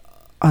 but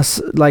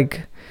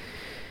like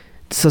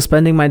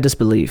suspending my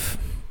disbelief.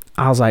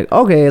 I was like,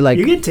 okay, like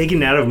you get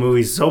taken out of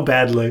movies so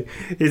badly.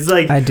 It's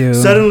like I do.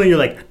 Suddenly you're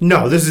like,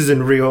 no, this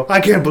isn't real. I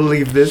can't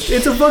believe this.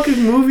 It's a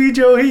fucking movie,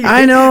 Joey.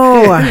 I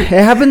know. It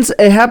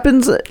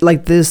happens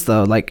like this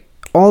though. Like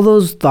all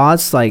those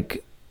thoughts,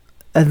 like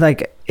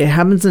it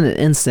happens in an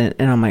instant,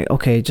 and I'm like,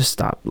 okay, just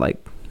stop.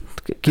 Like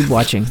keep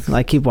watching.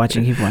 Like keep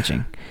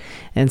watching.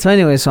 And so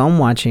anyway, so I'm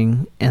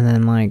watching, and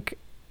then like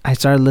I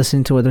started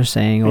listening to what they're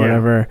saying or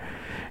whatever,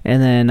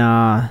 and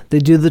then they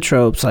do the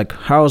tropes like,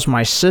 how's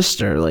my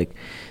sister? Like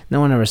no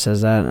one ever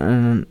says that.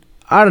 And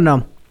I don't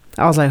know.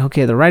 I was like,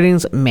 okay, the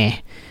writing's meh.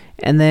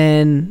 And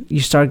then you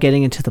start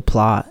getting into the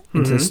plot,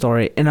 into the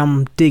story, and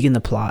I'm digging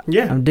the plot.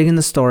 Yeah. I'm digging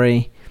the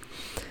story.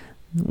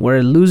 Where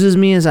it loses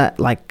me is at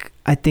like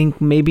I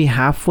think maybe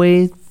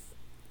halfway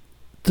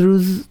through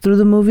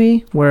the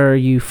movie, where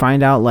you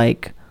find out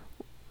like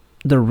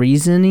the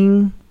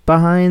reasoning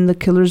behind the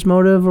killer's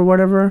motive or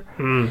whatever.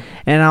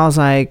 And I was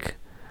like,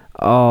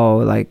 oh,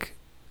 like,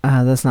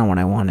 that's not what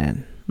I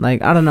wanted.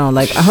 Like, I don't know,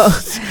 like,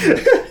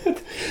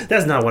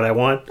 that's not what I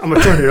want. I'm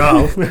gonna turn it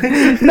off.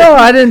 No,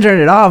 I didn't turn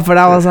it off, but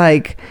I was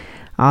like,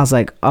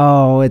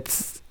 oh,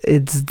 it's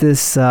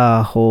this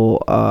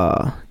whole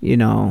you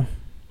know,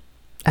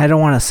 I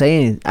don't want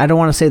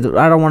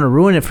to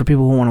ruin it for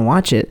people who want to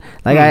watch it.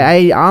 Like,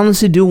 I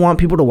honestly do want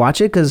people to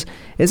watch it because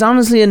it's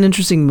honestly an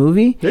interesting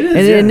movie. It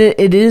is, and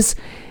it is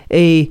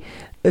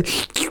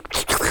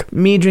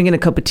me drinking a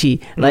cup of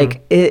tea.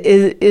 Like,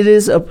 it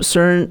is a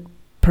certain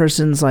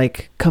person's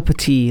like cup of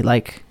tea.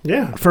 Like,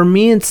 yeah, for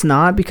me it's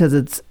not,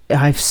 because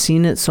I've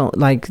seen it so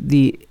like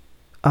I'm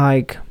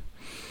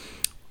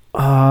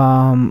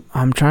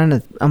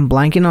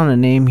blanking on a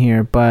name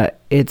here, but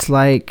it's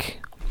like,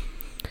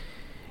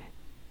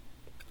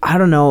 I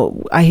don't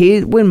know. I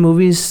hate when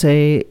movies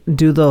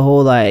do the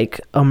whole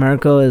like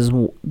America is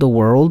the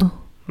world.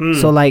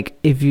 So like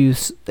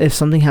if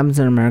something happens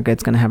in America,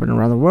 it's gonna happen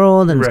around the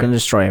world, and it's gonna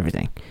destroy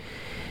everything.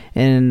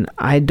 And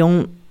I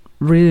don't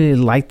really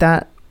like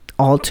that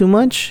all too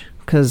much,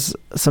 because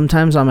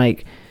sometimes I'm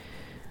like,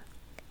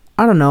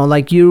 I don't know,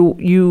 like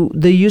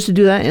they used to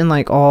do that in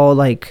like all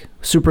like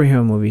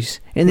superhero movies,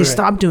 and they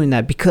stopped doing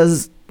that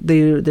because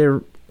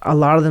they're a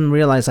lot of them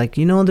realize, like,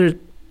 you know,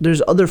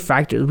 there's other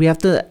factors. We have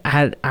to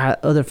add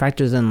other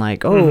factors in,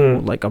 like,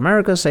 like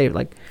America saved,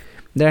 like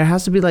there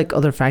has to be like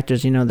other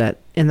factors, you know,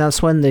 and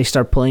that's when they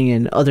start pulling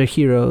in other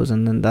heroes,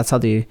 and then that's how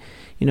the,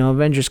 you know,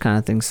 Avengers kind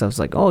of thing stuff's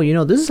like, oh, you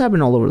know, this is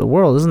happening all over the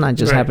world. This is not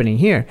just happening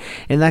here,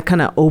 and that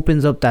kind of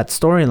opens up that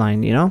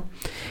storyline, you know.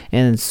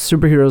 And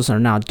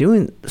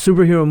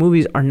superhero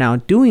movies are now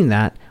doing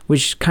that,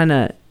 which kind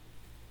of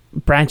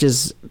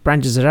branches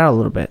it out a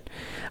little bit.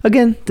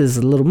 Again, this is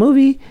a little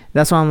movie.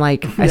 That's why I'm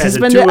like, I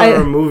suspended. It's a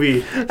 2-hour movie.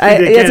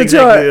 It's a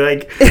 2-hour.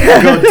 Like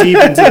go deep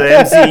into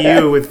the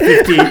MCU with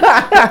 50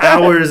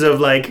 hours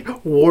of like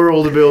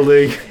world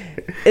building.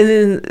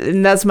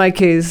 And that's my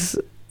case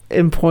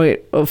in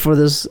point for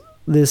this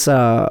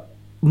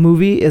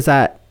movie, is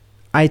that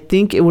I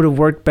think it would have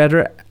worked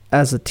better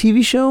as a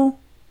TV show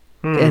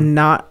and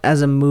not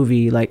as a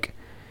movie. Like,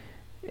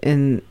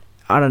 and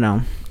I don't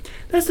know.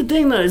 That's the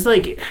thing, though. It's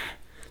like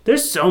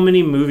there's so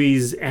many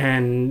movies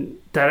and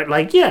that,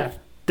 like, yeah,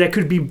 that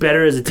could be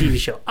better as a TV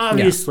show,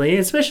 obviously,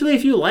 especially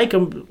if you like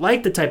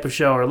the type of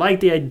show, or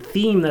like the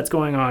theme that's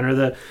going on, or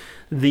the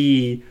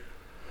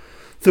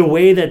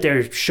way that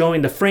they're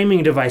showing the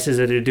framing devices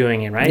that they're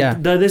doing it, right? Yeah.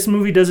 This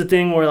movie does a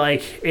thing where,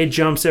 like, it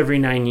jumps every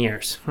 9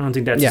 years. I don't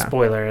think that's a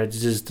spoiler. It's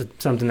just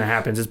something that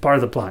happens. It's part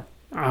of the plot.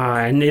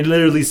 And it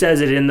literally says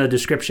it in the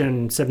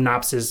description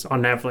synopsis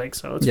on Netflix,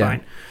 so it's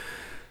fine.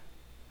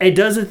 It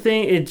does a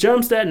thing. It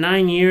jumps that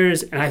 9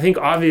 years, and I think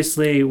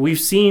obviously we've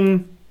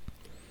seen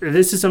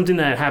this is something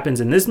that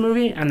happens in this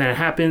movie, and that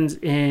happens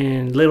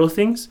in Little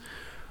Things,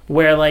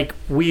 where like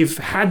we've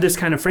had this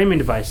kind of framing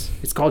device.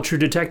 It's called True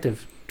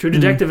Detective. True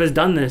Detective has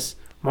done this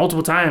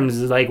multiple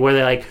times. It's like where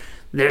they're like,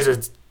 there's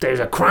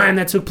a crime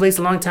that took place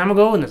a long time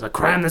ago, and there's a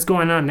crime that's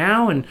going on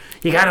now, and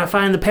you gotta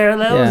find the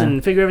parallels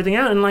and figure everything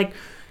out. And like,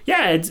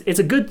 it's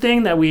a good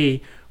thing that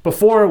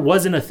before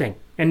wasn't a thing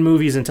in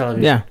movies and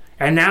television. Yeah.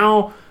 And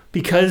now,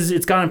 because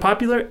it's gotten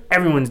popular,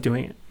 everyone's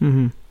doing it.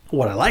 Mm-hmm.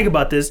 What I like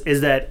about this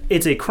is that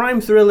it's a crime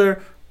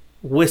thriller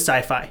with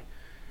sci-fi.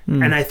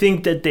 And I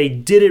think that they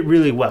did it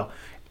really well.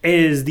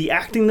 Is the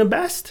acting the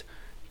best?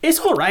 It's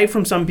all right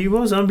from some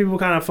people. Some people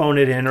kind of phone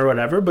it in or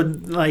whatever.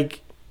 But,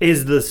 like,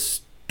 is the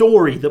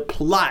story, the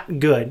plot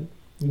good?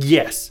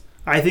 Yes.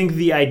 I think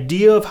the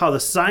idea of how the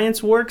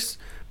science works,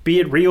 be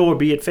it real or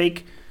be it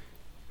fake,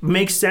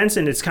 makes sense,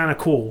 and it's kind of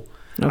cool.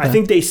 Okay. I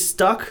think they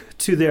stuck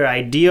to their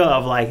idea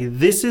of, like,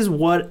 this is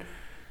what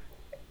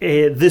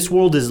this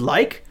world is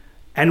like,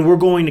 and we're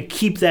going to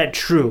keep that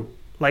true.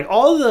 Like,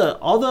 all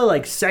the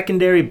like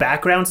secondary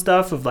background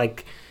stuff of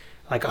like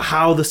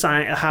how the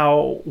science,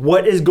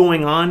 what is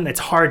going on. It's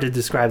hard to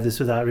describe this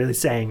without really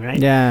saying, right?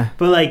 Yeah.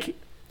 But like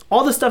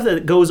all the stuff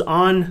that goes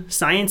on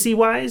sciencey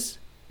wise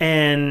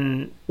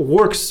and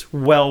works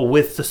well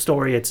with the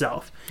story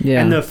itself.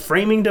 Yeah. And the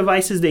framing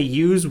devices they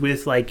use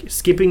with like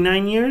skipping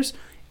 9 years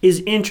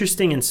is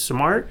interesting and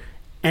smart,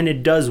 and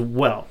it does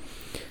well.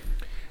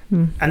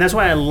 And that's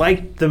why I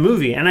liked the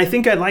movie. And I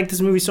think I liked this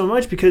movie so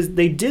much because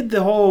they did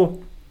the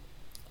whole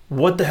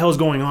what the hell's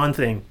going on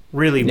thing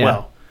really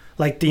well.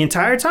 Like the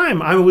entire time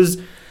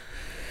the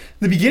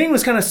beginning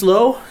was kind of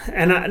slow,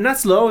 and not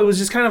slow. It was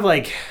just kind of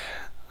like,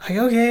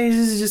 okay,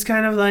 this is just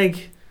kind of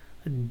like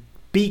a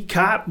beat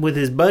cop with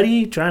his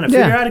buddy trying to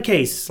figure out a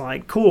case.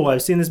 Like, cool,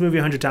 I've seen this movie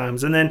 100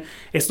 times. And then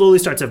it slowly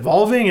starts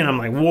evolving, and I'm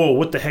like, whoa,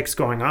 what the heck's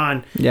going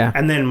on? Yeah.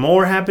 And then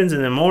more happens,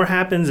 and then more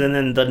happens, and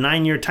then the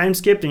 9-year time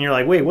skipped, and you're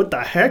like, wait, what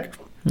the heck?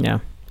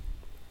 Yeah.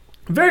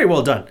 Very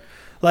well done.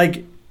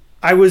 Like,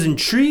 I was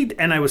intrigued,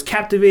 and I was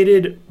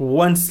captivated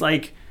once,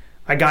 like,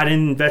 I got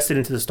invested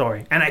into the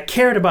story. And I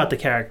cared about the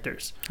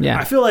characters. Yeah.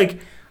 I feel like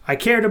I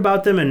cared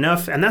about them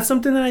enough, and that's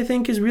something that I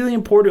think is really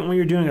important when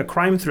you're doing a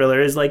crime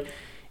thriller, is like,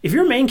 if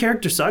your main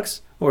character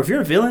sucks, or if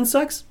your villain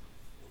sucks,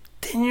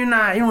 then you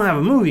don't have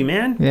a movie,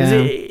 man. Yeah.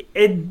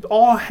 It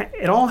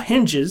all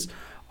hinges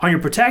on your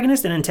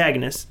protagonist and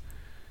antagonist.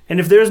 And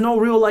if there's no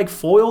real like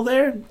foil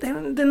there,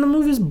 then the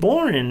movie's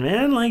boring,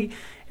 man. Like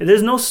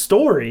there's no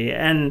story.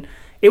 And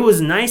it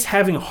was nice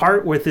having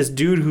heart with this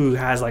dude who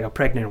has like a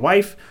pregnant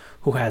wife,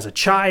 who has a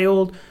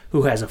child,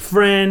 who has a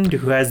friend,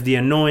 who has the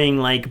annoying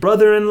like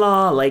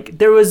brother-in-law. Like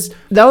that was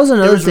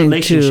another thing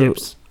too.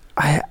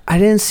 I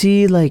didn't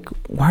see like,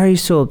 why are you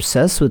so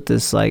obsessed with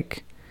this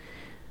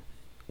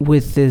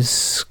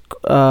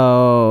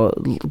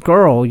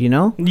girl, you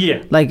know?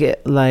 Yeah. Like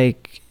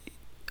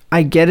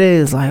I get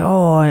it. It's like,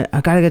 oh,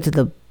 I gotta get to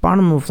the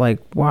bottom of like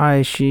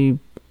why she,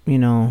 you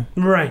know,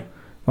 right,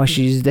 why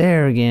she's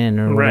there again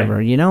or whatever,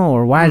 right. You know,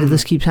 or why did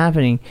this keep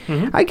happening?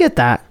 Mm-hmm. I get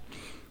that,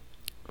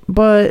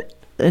 but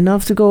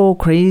enough to go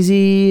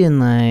crazy and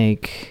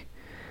like,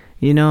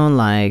 you know,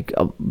 like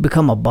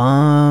become a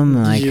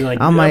bum. Like, you, like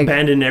I'm like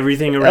abandon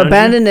everything around.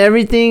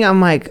 Everything.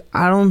 I'm like,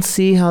 I don't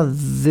see how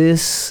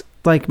this.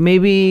 Like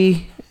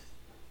maybe,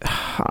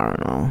 I don't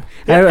know.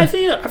 Yeah,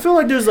 I feel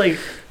like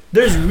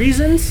there's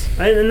reasons,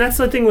 right? And that's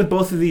the thing with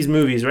both of these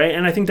movies, right?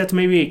 And I think that's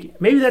maybe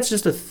that's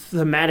just a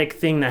thematic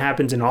thing that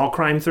happens in all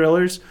crime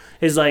thrillers.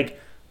 Is like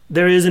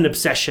there is an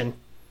obsession,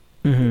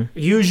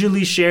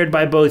 usually shared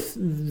by both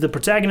the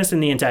protagonist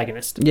and the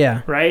antagonist.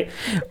 Yeah. Right.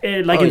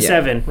 In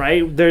Seven,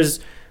 right?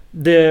 There's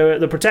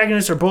the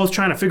protagonists are both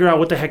trying to figure out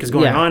what the heck is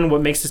going on,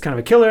 what makes this kind of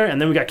a killer, and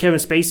then we got Kevin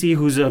Spacey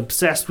who's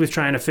obsessed with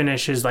trying to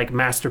finish his like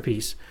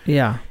masterpiece.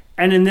 Yeah.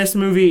 And in this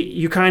movie,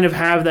 you kind of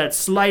have that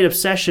slight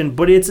obsession,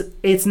 but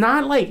it's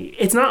not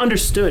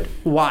understood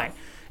why.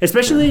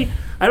 Especially,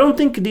 I don't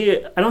think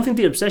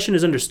the obsession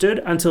is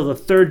understood until the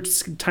third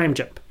time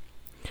jump.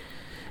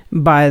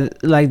 By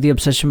like the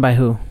obsession by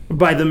who?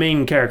 By the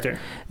main character.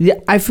 Yeah,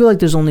 I feel like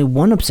there's only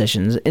one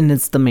obsession, and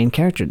it's the main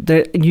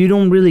character. You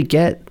don't really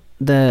get.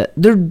 And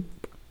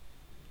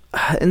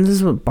this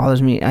is what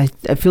bothers me. I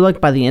feel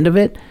like by the end of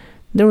it,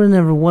 there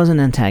never was an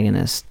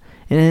antagonist,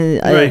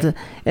 and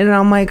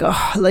I'm like,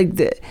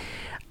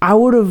 I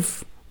would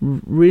have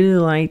really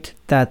liked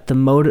that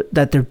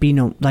that there be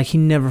no, like, he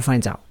never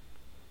finds out.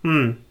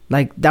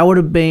 Like that would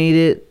have made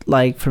it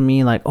like for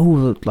me like,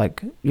 oh,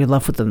 like you're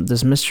left with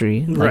this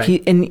mystery. Like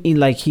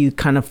he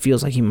kind of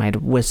feels like he might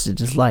have wasted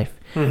his life.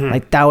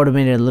 Like that would have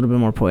made it a little bit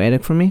more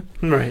poetic for me.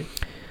 Right.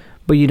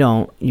 But you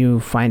don't. You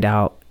find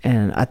out.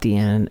 And at the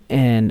end,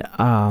 and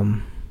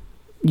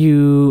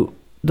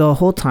the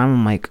whole time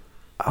I'm like,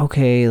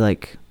 okay,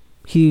 like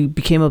he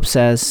became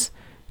obsessed.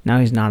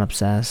 Now he's not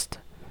obsessed.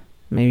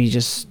 Maybe he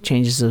just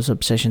changes his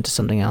obsession to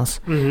something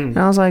else. And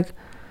I was like,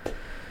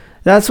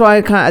 that's why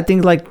I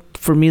think like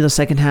for me the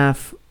second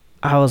half,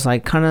 I was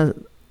like kind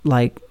of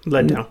like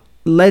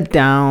let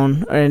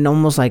down, and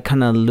almost like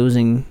kind of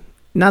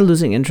not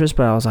losing interest,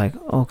 but I was like,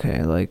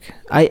 okay, like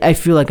I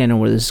feel like I know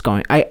where this is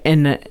going.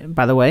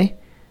 By the way,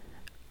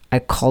 I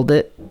called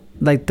it,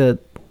 like the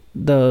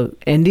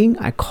ending.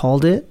 I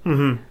called it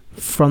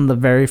from the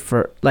very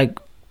first, like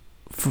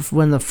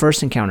when the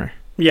first encounter.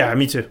 Yeah,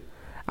 me too.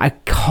 I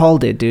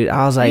called it, dude.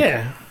 I was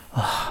like,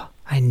 oh,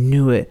 I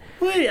knew it.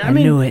 Wait, I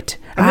knew it.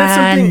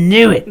 I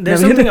knew it.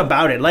 There's something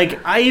about it. Like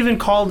I even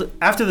called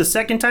after the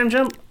second time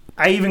jump.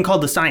 I even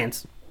called the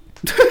science.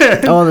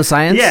 Oh, the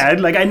science. Yeah,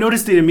 like I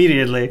noticed it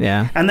immediately.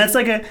 Yeah, and that's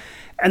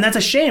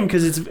a shame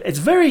because it's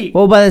very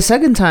well. By the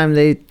second time,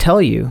 they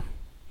tell you.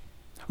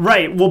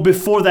 Right. Well,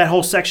 before that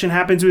whole section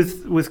happens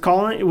with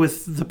Colin,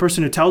 with the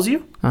person who tells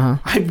you,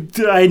 I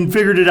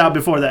figured it out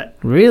before that.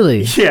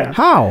 Really? Yeah.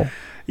 How?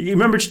 You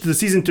remember the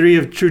season 3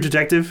 of True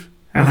Detective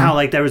and how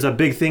like there was a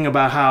big thing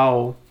about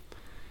how,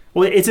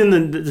 well, it's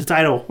in the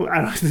title,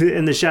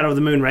 in the Shadow of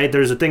the Moon, right?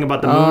 There's a thing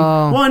about the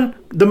moon. One,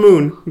 the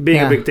moon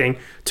being a big thing.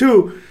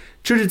 2,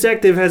 True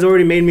Detective has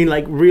already made me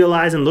like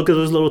realize and look at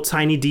those little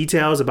tiny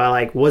details about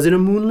like, was it a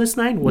moonless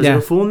night? Was it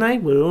a full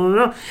night? We don't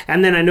know.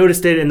 And then I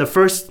noticed it in the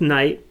first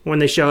night when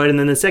they show it, and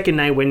then the second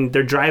night when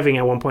they're driving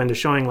at one point, they're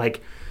showing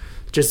like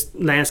just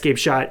landscape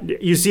shot.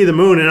 You see the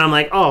moon, and I'm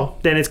like, oh,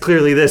 then it's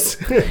clearly this.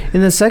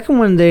 In the second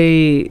one,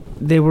 they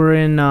were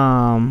in.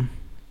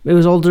 It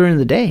was all during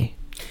the day.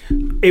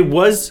 It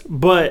was,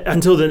 but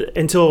until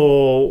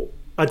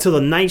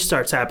the night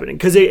starts happening,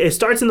 because it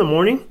starts in the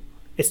morning.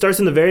 It starts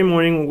in the very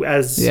morning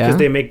because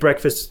they make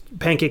breakfast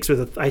pancakes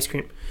with ice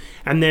cream,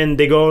 and then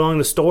they go along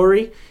the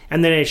story,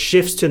 and then it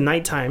shifts to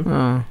nighttime,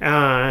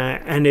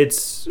 and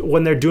it's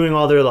when they're doing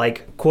all their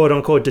like quote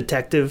unquote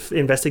detective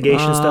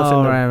investigation stuff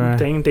in the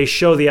thing. They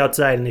show the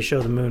outside and they show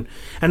the moon,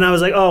 and I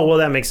was like, oh well,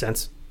 that makes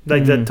sense.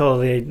 Like that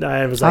totally.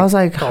 I was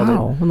like,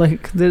 how?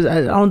 Like, there's.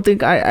 I don't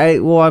think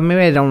well,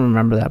 maybe I don't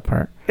remember that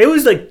part. It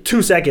was like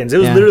 2 seconds. It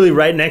was literally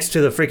right next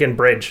to the freaking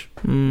bridge.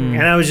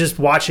 And I was just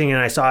watching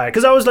and I saw it.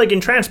 Because I was like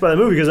entranced by the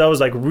movie because I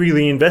was like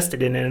really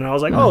invested in it. And I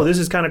was like, oh, this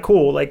is kind of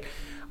cool. Like,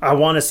 I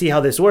want to see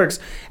how this works.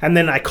 And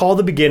then I call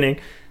the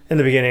beginning. And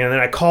then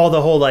I call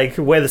the whole like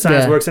way the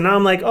science works. And now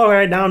I'm like, all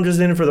right, now I'm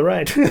just in it for the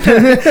ride.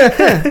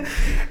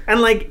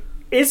 And like,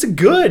 it's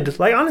good.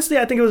 Like, honestly,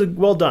 I think it was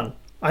well done.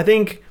 I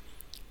think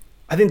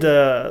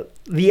the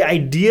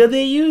idea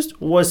they used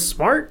was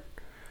smart.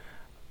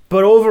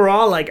 But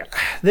overall, like,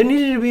 there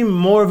needed to be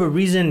more of a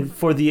reason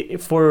for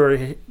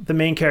the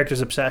main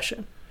character's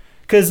obsession.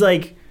 Because,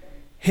 like,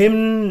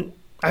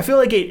 I feel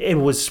like it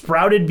was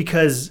sprouted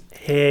because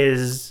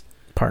his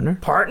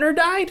partner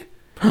died.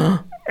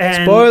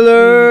 And,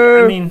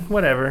 spoiler! I mean,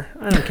 whatever.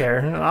 I don't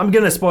care. I'm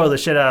going to spoil the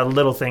shit out of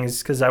little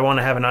things because I want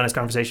to have an honest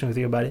conversation with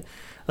you about it.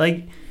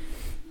 Like,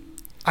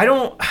 I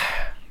don't...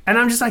 And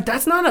I'm just like,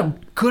 that's not a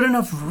good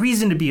enough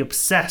reason to be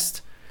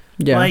obsessed.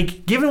 Yeah.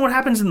 Like, given what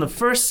happens in the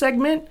first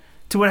segment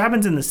to what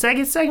happens in the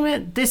second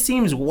segment, this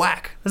seems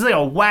whack. This is like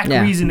a whack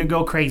reason to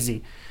go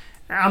crazy.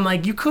 I'm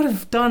like, you could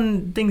have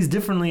done things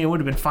differently. It would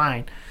have been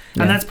fine.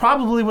 Yeah. And that's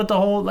probably what the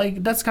whole,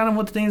 like, that's kind of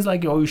what the thing is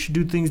like, oh, you should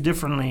do things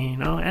differently, you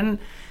know? And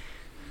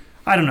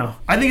I don't know.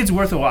 I think it's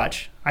worth a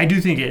watch. I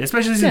do think it,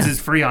 especially since it's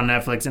free on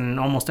Netflix and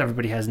almost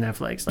everybody has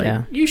Netflix.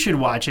 Like, you should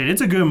watch it.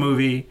 It's a good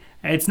movie.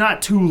 It's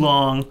not too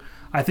long.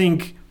 I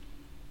think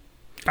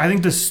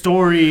the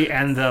story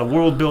and the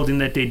world building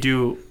that they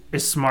do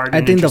is smart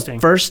and interesting.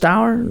 The first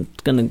hour,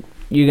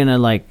 you're gonna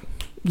like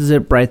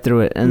zip right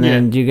through it, and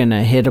then you're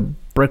gonna hit a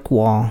brick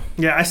wall.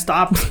 Yeah, I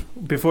stopped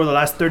before the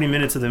last 30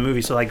 minutes of the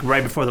movie, so like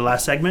right before the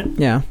last segment.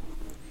 Yeah.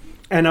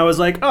 And I was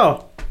like,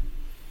 oh,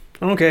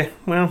 okay,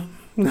 well,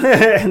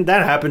 and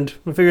that happened.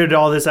 I figured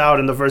all this out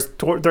in the first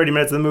 30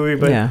 minutes of the movie,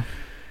 but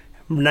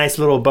nice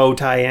little bow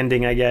tie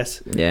ending, I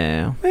guess.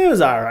 Yeah. It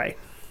was all right.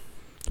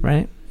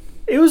 Right?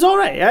 It was all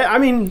right. I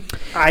mean,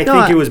 I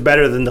think it was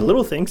better than The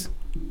Little Things.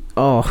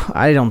 Oh,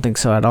 I don't think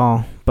so at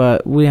all.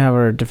 But we have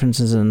our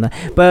differences in that.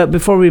 But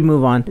before we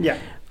move on,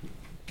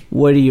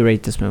 what do you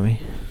rate this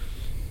movie?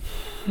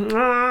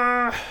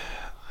 I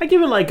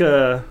give it like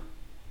a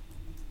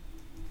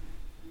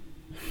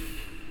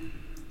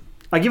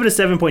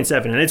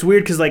 7.7, and it's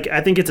weird because like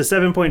I think it's a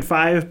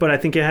 7.5, but I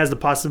think it has the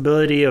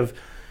possibility of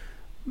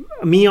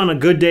me on a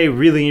good day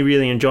really,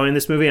 really enjoying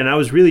this movie, and I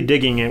was really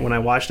digging it when I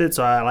watched it.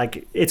 So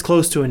it's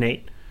close to an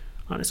 8.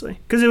 Honestly,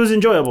 because it was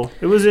enjoyable.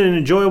 It was an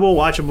enjoyable,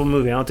 watchable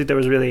movie. I don't think there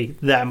was really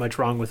that much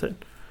wrong with it.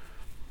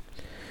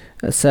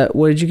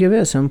 What did you give it?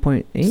 A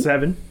 7.8?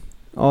 7.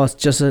 Oh, it's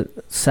just a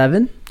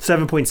 7?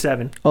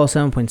 7.7. Oh,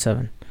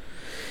 7.7.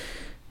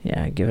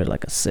 Yeah, I give it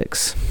like a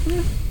 6.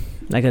 Yeah.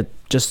 Like a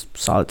just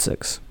solid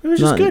 6. It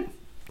was just good.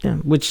 Yeah,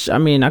 which, I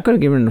mean, I could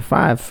have given it a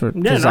 5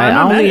 because I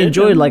only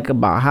enjoyed like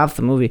about half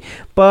the movie.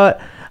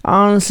 But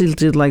I honestly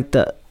did like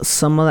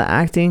some of the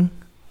acting.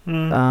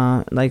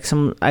 I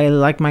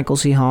like Michael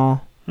C.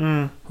 Hall,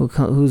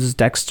 who's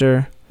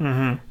Dexter,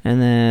 and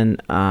then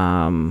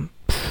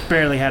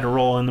barely had a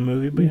role in the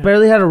movie. But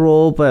barely had a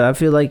role, but I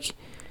feel like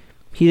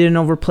he didn't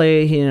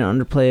overplay it. He didn't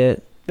underplay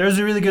it. There's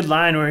a really good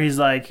line where he's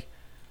like,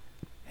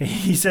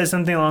 he says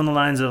something along the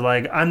lines of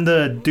like, "I'm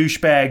the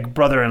douchebag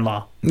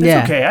brother-in-law."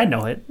 It's okay, I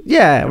know it.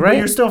 Yeah, right. But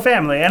you're still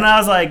family, and I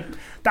was like,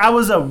 that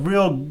was a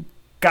real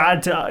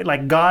God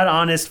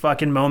honest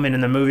fucking moment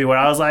in the movie where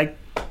I was like,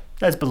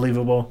 that's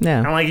believable.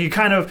 Yeah. And like, you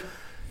kind of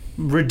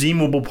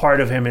redeemable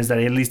part of him is that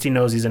at least he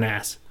knows he's an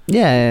ass.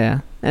 Yeah.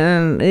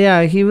 And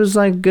he was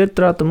like good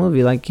throughout the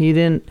movie. Like he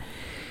didn't.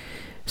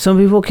 Some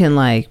people can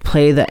like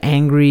play the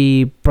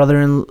angry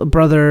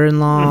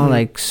brother-in-law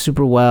like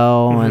super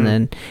well, and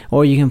then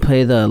or you can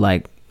play the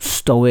like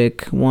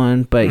stoic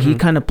one, but he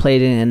kind of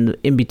played it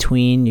in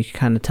between. You can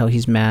kind of tell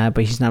he's mad,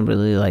 but he's not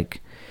really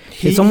like.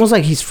 It's almost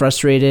like he's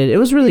frustrated. It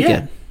was really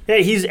good. Yeah,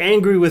 he's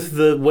angry with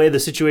the way the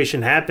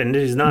situation happened.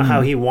 It's not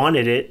how he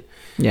wanted it.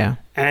 Yeah.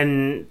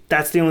 And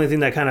that's the only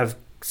thing that kind of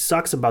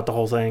sucks about the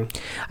whole thing.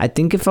 I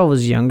think if I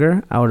was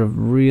younger, I would have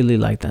really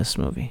liked this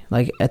movie.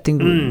 Like, I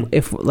think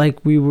if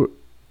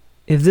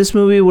this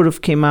movie would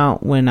have came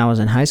out when I was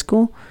in high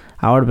school,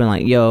 I would have been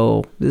like,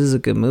 yo, this is a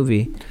good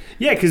movie.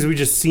 Yeah, because we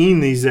just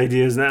seen these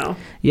ideas now.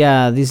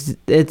 Yeah,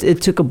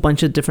 it took a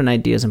bunch of different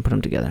ideas and put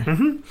them together.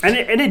 And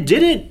it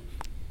didn't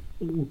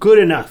good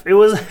enough. It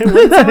was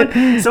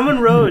someone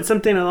wrote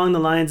something along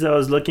the lines that I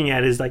was looking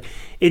at is like,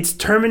 it's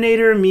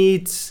Terminator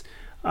meets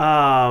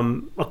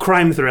a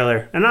crime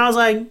thriller, and I was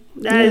like,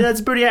 that's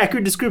a pretty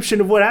accurate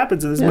description of what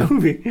happens in this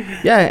movie.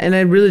 Yeah, and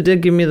it really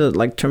did give me the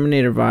like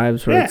Terminator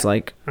vibes where it's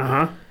like,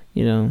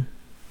 you know,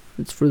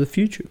 it's for the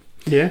future.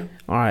 Yeah.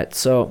 All right,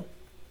 so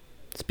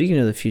speaking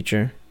of the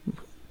future,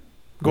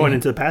 going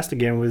into the past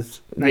again with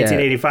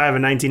 1985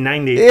 and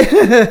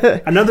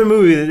 1990. Another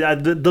movie,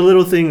 the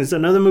Little Things,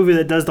 another movie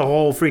that does the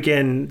whole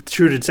freaking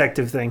True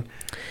Detective thing.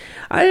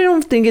 I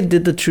don't think it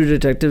did the True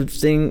Detective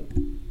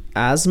thing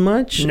as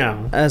much.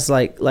 No. As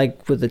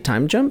like with the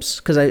time jumps,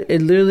 because it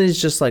literally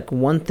is just like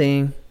one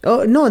thing.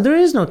 Oh no, there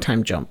is no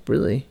time jump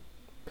really.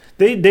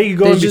 They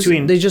go in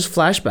between. They just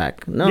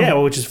flashback. No. Yeah,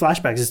 which is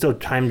flashbacks. It's still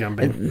time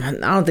jumping. I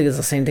don't think it's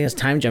the same thing as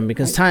time jump,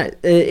 because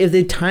if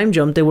they time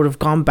jumped, they would have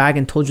gone back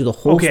and told you the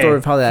whole story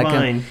of how that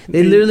happened.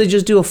 They literally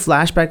just do a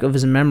flashback of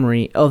his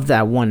memory of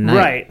that one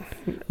night.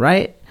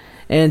 Right?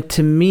 And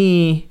to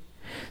me,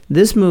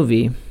 this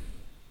movie,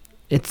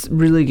 it's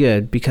really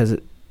good because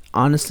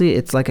honestly,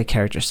 it's like a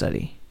character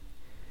study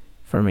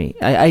for me.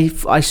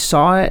 I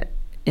saw it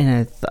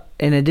and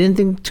I didn't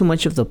think too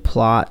much of the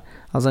plot.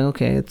 I was like,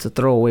 okay, it's a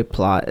throwaway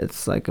plot.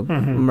 It's like a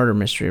murder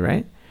mystery,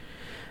 right?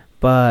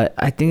 but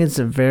I think it's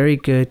a very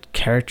good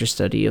character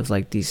study of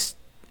like these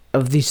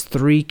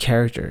 3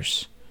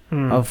 characters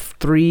of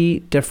 3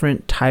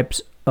 different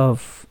types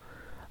of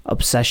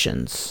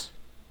obsessions,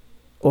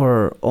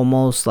 or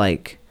almost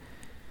like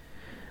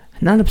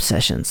not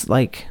obsessions,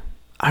 like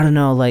I don't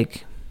know,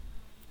 like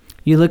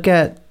you look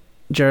at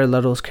Jared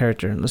Leto's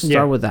character. Let's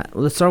start with that.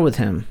 Let's start with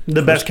him.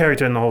 The best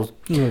character in the whole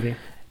movie.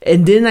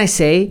 And didn't I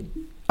say,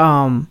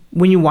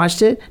 when you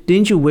watched it,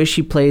 didn't you wish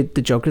he played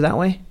the Joker that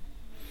way?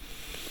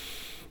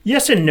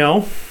 Yes and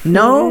no.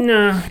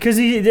 No, because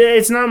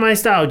it's not my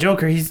style.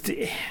 Joker.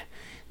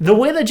 The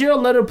way that Jared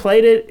Leto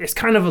played it is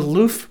kind of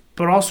aloof,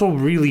 but also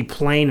really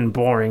plain and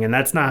boring, and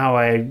that's not how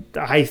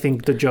I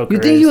think the Joker is.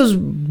 You think he was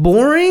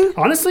boring?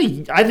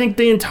 Honestly, I think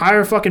the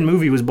entire fucking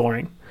movie was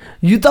boring.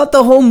 You thought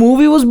the whole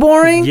movie was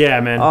boring? Yeah,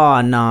 man.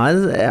 Oh,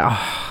 no.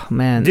 Oh,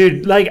 man.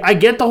 Dude, like, I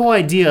get the whole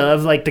idea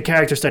of, like, the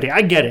character study.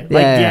 I get it.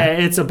 Like,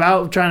 it's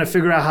about trying to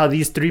figure out how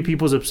these 3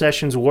 people's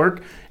obsessions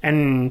work,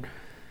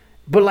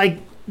 but, like,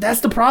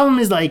 that's the problem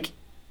is, like,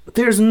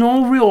 there's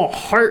no real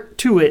heart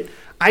to it.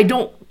 I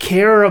don't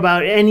care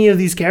about any of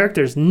these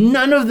characters.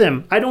 None of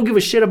them. I don't give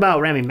a shit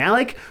about Rami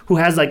Malek, who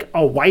has like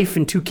a wife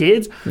and 2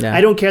 kids. Yeah. I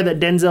don't care that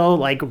Denzel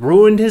like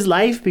ruined his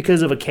life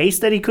because of a case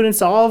that he couldn't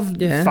solve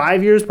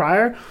 5 years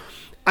prior.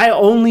 I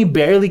only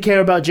barely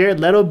care about Jared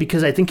Leto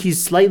because I think he's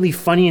slightly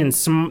funny and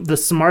the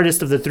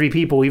smartest of the 3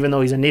 people, even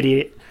though he's an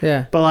idiot.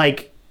 Yeah. But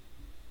like,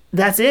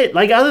 that's it.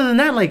 Like, other than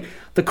that, like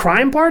the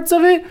crime parts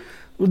of it,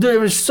 they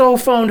were so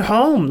phoned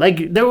home.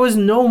 Like, there was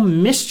no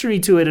mystery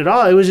to it at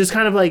all. It was just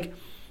kind of like,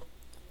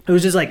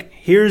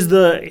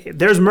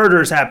 there's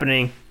murders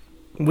happening.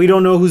 We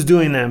don't know who's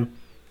doing them.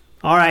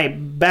 All right,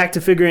 back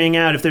to figuring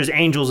out if there's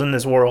angels in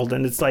this world.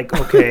 And it's like,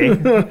 okay,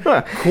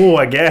 cool,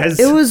 I guess.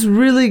 It was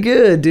really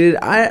good, dude.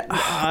 I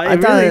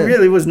thought it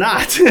really was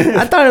not.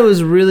 I thought it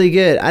was really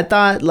good. I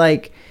thought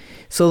I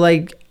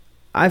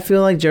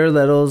feel like Jared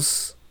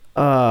Leto's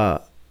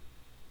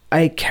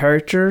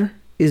character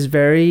is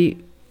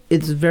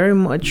it's very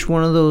much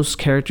one of those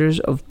characters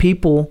of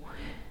people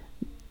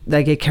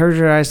that get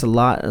characterized a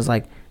lot as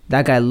like,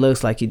 that guy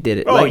looks like he did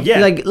it. Oh, like, yeah.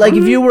 Like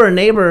if you were a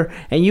neighbor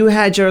and you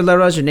had Jared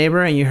Leto as your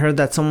neighbor and you heard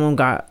that someone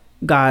got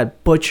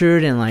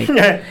butchered and like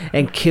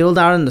and killed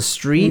out in the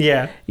street,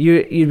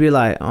 you'd be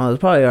like, oh,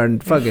 it's probably our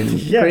fucking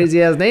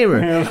crazy ass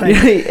neighbor. Yeah, like,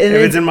 if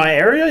it's in my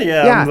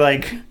area, I'm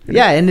like,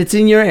 and it's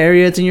in your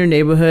area, it's in your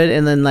neighborhood,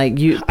 and then like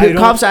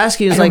cops ask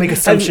you, it's like, make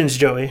assumptions,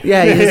 Joey.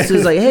 Yeah, it's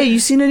like, hey, you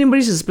seen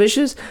anybody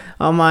suspicious?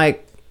 I'm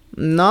like,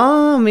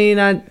 no,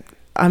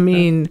 I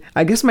mean,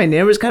 I guess my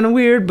neighbor's kind of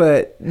weird,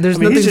 but there's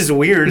nothing. He's just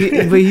weird.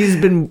 But he's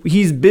been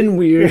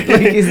weird.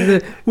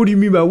 Like, what do you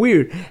mean by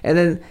weird?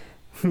 And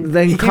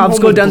then cops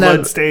go down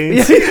that.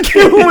 Stains. Yeah, he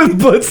came home with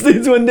blood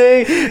stains one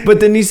day, but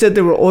then he said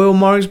there were oil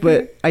marks,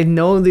 but I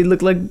know they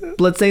look like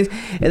blood stains.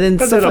 And then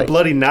stuff like a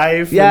bloody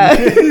knife.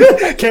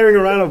 Yeah, carrying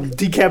around a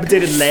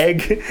decapitated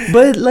leg.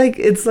 But like,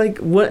 it's like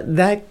what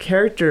that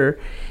character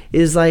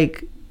is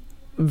like,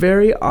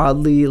 very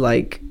oddly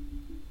like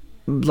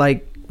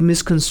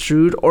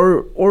misconstrued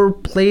or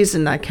placed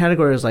in that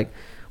category as like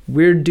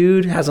weird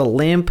dude, has a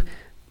limp,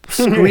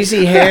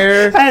 greasy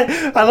hair.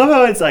 I love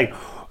how it's like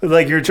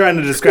you're trying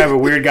to describe a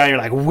weird guy, you're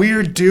like,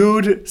 weird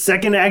dude,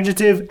 second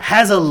adjective,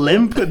 has a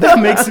limp. That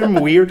makes him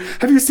weird.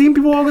 Have you seen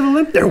people walk with a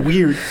limp? They're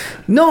weird.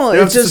 No,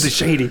 it's just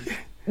shady.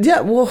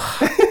 Yeah, well,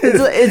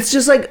 it's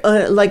just like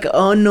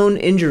unknown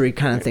injury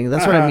kind of thing.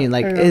 That's what I mean.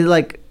 Like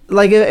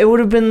it would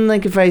have been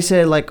like if I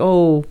said like,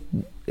 oh,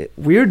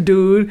 weird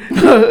dude.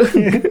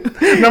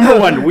 Number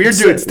 1, weird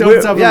dude.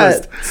 Still top of the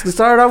list.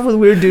 Start off with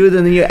weird dude,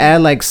 and then you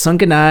add like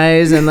sunken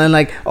eyes, and then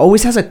like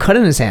always has a cut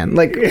in his hand.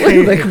 Like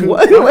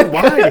what? Why?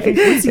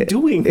 What's he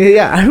doing?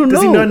 Yeah, I don't know.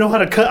 Does he not know how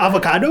to cut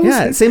avocados?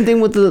 Yeah, same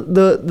thing with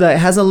the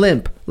has a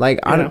limp. Like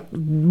they're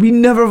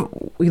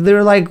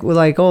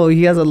like, oh,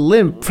 he has a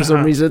limp for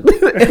some reason,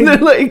 and they're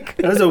like,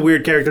 that's a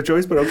weird character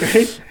choice, but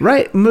okay.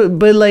 Right,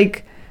 but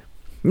like,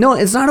 no,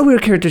 it's not a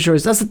weird character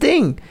choice. That's the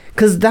thing.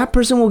 Because that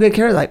person will get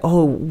carried like,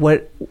 oh,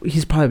 what?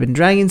 He's probably been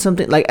dragging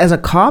something. Like, as a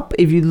cop,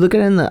 if you look at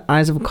it in the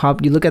eyes of a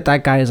cop, you look at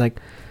that guy as like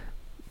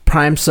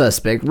prime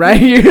suspect,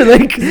 right? You're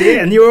like,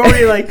 yeah, and you're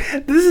already like,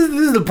 this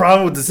is the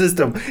problem with the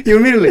system. You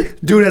immediately,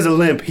 dude has a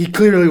limp. He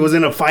clearly was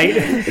in a fight.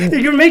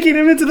 You're making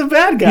him into the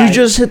bad guy. You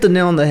just hit the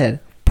nail on the head.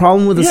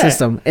 Problem with the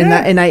system,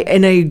 and I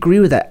agree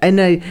with that.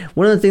 And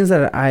one of the things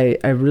that I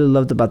really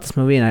loved about this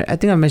movie, and I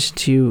think I mentioned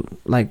to you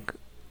like.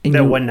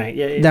 One night,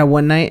 that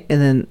one night,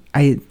 and then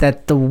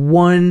the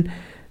one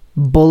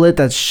bullet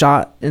that's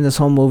shot in this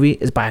whole movie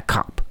is by a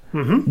cop.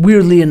 Mm-hmm.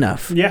 Weirdly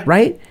enough,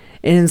 right?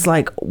 And it's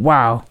like,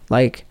 wow,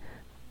 like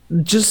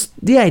just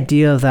the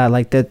idea of that,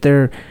 like that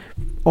they're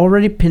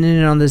already pinning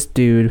it on this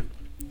dude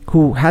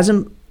who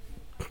hasn't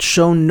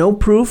shown no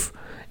proof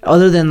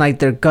other than like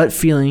their gut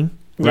feeling,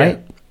 right?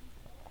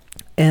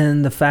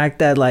 And the fact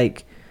that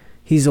like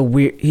he's a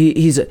weird,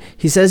 he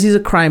says he's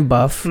a crime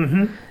buff,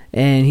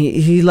 and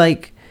he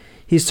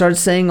starts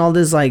saying all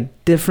this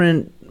like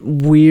different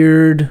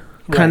weird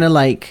kind of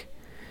like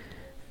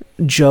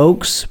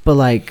jokes, but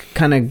like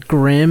kind of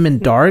grim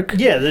and dark.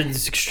 Yeah,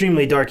 it's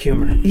extremely dark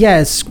humor.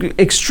 Yeah, it's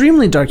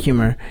extremely dark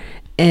humor,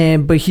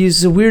 but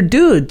he's a weird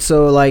dude.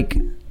 So like,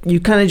 you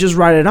kind of just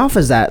write it off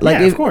as that.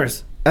 Like, of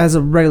course, as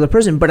a regular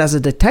person, but as a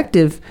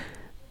detective,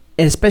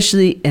 and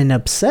especially an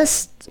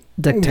obsessed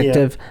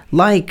detective,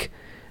 like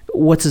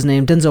what's his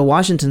name, Denzel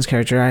Washington's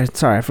character.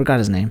 I forgot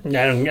his name. I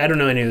don't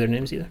know any of their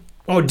names either.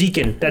 Oh,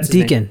 Deacon. That's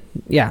his Deacon. name.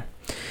 Yeah.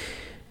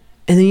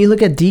 And then you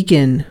look at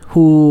Deacon,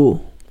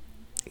 who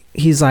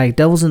he's like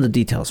devil's in the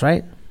details,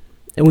 right?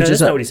 Which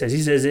that's not what he says.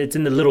 He says it's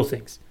in the little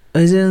things.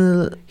 Is it in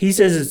the... He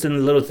says it's in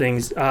the little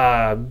things.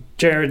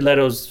 Jared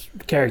Leto's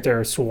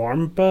character,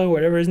 Swarmpa,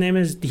 whatever his name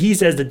is, he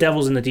says the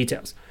devil's in the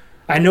details.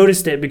 I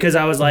noticed it because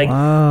I was like,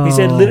 wow. He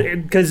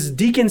said, because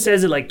Deacon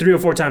says it like 3 or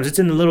 4 times. It's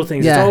in the little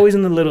things. Yeah. It's always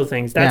in the little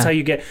things. That's how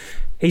you get.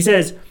 He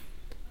says,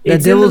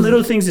 it's in the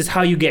little things is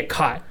how you get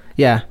caught.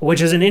 Yeah.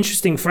 Which is an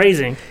interesting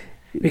phrasing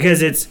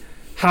because it's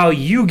how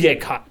you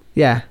get caught.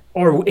 Yeah.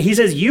 Or he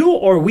says you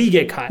or we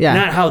get caught,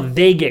 not how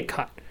they get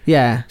caught.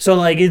 Yeah. So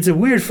like it's a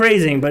weird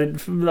phrasing,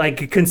 but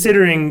like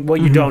considering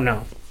what you don't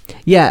know.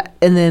 Yeah,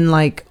 and then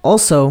like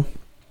also,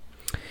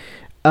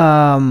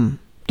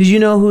 did you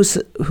know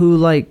who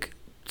like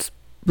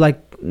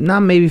not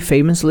maybe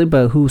famously,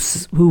 but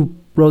who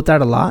wrote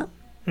that a lot?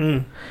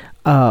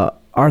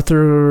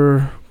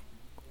 Arthur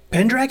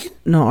Pendragon?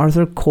 No,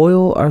 Arthur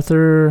Coyle.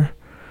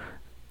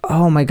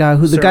 Oh my God,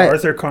 who's Sir the guy?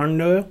 Arthur Conan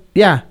Doyle?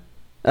 Yeah,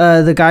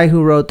 the guy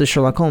who wrote the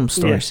Sherlock Holmes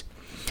stories,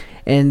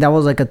 and that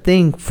was like a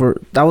thing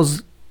that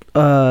was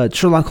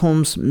Sherlock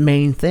Holmes'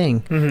 main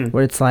thing,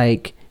 where it's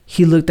like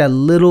he looked at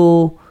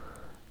little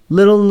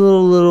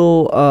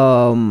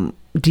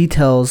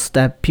details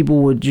that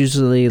people would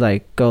usually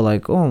like go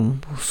like, oh,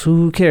 so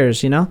who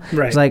cares, you know?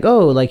 Right. It's like,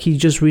 oh, like he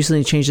just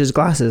recently changed his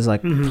glasses.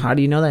 Like, how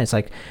do you know that? It's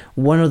like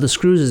one of the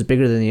screws is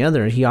bigger than the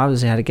other. He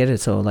obviously had to get it.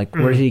 So like,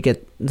 where did he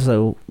get?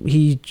 So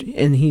he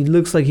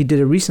looks like he did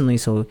it recently.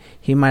 So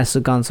he might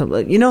have gone something,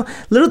 like, you know,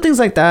 little things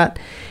like that.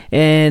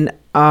 And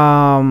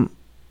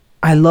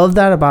I love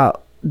that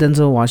about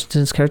Denzel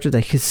Washington's character,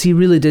 that he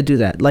really did do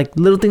that. Like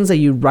little things that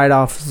you write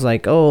off as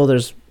like, oh,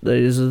 there's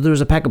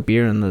a pack of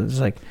beer and there's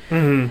like,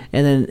 and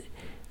then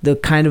the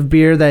kind of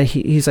beer that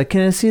he's like,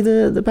 can I see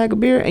the pack of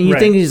beer? And you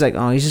think he's like,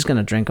 oh, he's just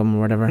gonna drink them or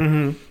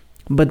whatever.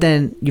 But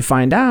then you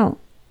find out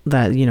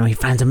that, you know, he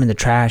finds them in the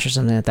trash or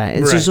something like that.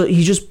 It's just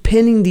he's just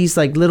pinning these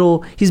like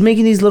he's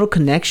making these little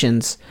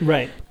connections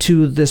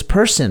to this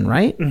person,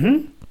 right?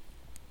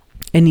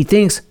 And he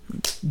thinks,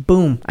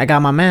 boom, I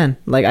got my man.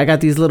 Like, I got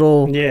these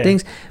little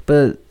things.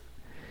 And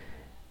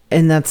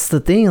that's the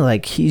thing.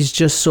 Like, he's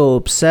just so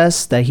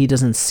obsessed that he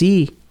doesn't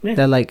see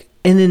that, like,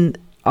 and then...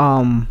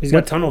 he's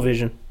got tunnel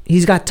vision.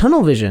 He's got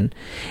tunnel vision.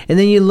 And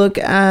then you look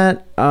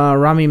at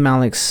Rami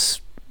Malek's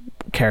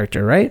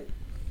character, right?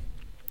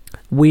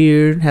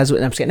 Weird. I'm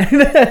just kidding.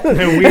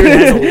 Weird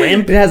has a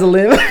limp. It has a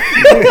limp.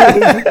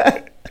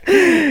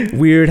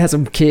 Weird has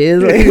some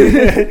kids.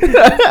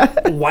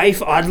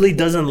 Wife oddly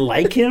doesn't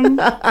like him,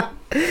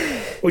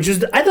 which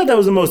is, I thought that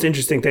was the most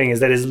interesting thing, is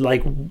that is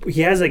like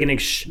he has like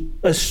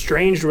a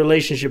estranged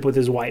relationship with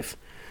his wife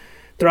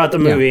throughout the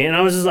movie, and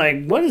I was just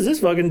like, what is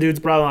this fucking dude's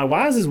problem? Like,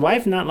 why is his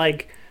wife not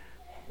like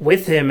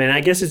with him? And I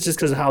guess it's just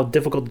because of how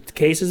difficult the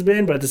case has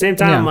been, but at the same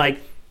time, I'm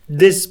like,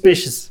 this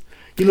suspicious.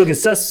 You looking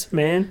sus,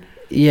 man.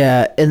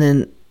 Yeah, and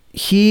then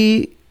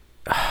he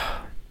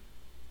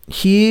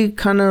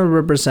kind of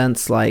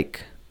represents,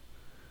 like,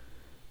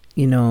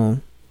 you know,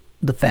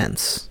 the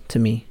fence to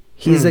me.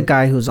 He's a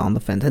guy who's on the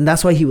fence, and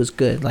that's why he was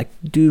good. Like,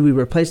 dude, we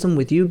replaced him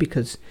with you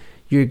because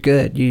you're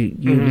good. You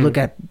look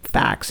at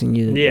facts, and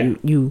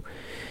you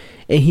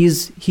and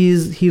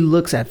he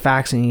looks at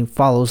facts and he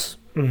follows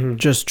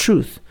just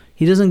truth.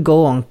 He doesn't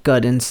go on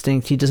gut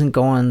instinct. He doesn't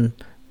go on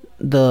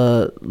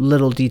the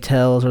little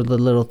details or the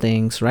little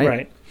things,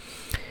 right?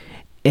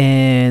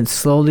 And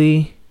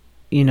slowly,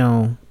 you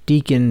know,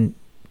 Deacon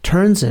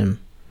turns him,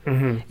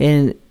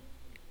 and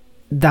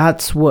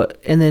that's what.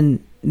 And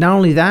then not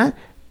only that,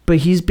 but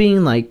he's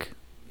being like,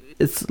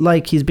 it's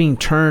like he's being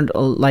turned,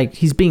 like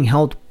he's being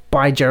held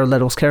by Jared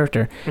Leto's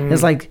character.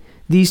 It's like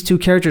these two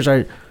characters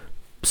are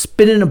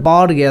spinning a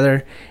ball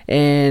together,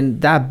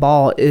 and that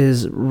ball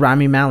is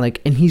Rami Malek,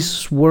 and he's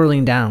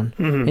swirling down,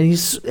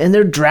 and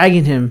they're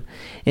dragging him.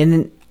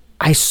 And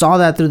I saw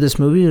that through this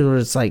movie where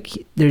it's like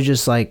they're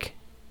just like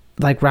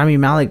Rami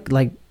Malek,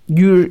 like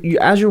you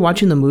as you're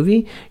watching the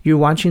movie, you're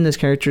watching this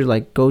character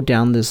like go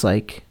down this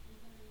like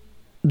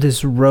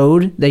this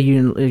road that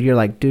you're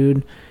like,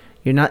 dude,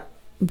 you're not.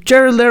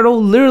 Jared Leto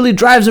literally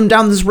drives him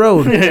down this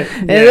road,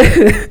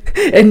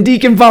 and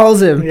Deacon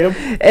follows him,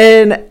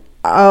 and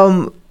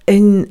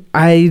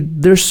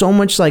there's so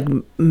much like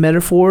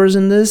metaphors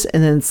in this,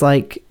 and then it's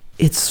like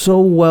it's so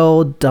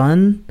well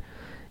done.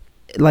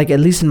 Like, at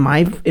least in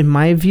my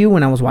view,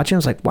 when I was watching, I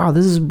was like, wow,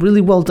 this is really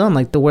well done.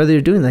 Like the way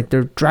they're doing, like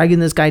they're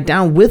dragging this guy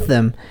down with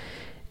them,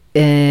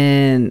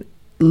 and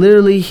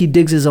literally he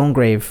digs his own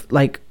grave.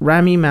 Like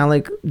Rami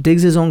Malek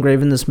digs his own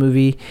grave in this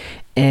movie,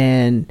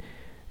 and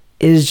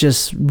it is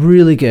just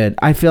really good.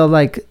 I feel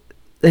like,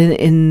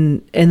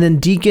 and then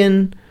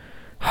Deacon,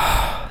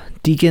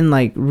 Deacon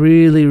like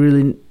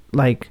really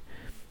like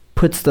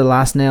puts the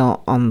last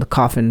nail on the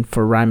coffin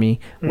for Rami,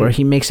 where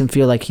he makes him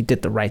feel like he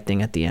did the right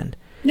thing at the end.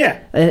 Yeah.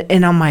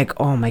 And I'm like,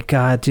 oh my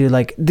God, dude,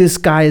 like this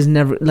guy is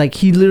never, like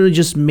he literally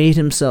just made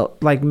himself,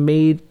 like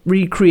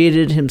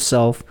recreated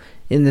himself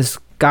in this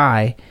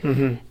guy.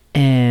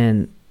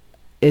 And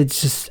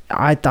it's just,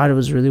 I thought it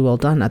was really well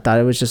done. I thought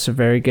it was just a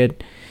very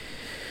good,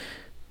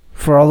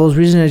 for all those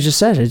reasons I just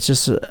said, it's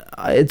just,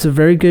 it's a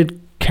very good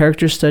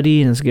character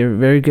study, and it's a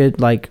very good,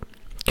 like,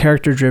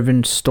 character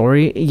driven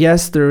story.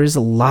 Yes, there is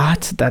a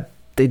lot that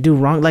they do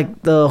wrong,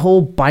 like the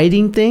whole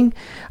biting thing.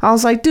 I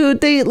was like, dude,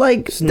 they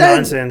like it's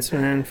nonsense,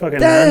 man. Fucking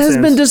that nonsense.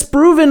 has been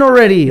disproven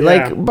already,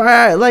 like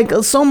by like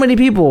so many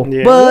people.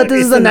 Yeah. But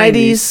this is the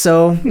 90s,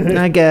 so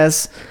I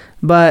guess.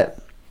 But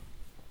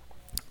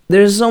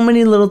there's so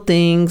many little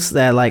things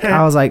that like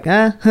I was like,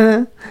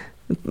 pun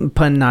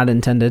not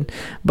intended,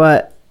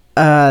 but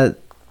that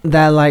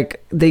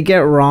like they get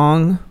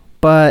wrong,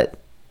 but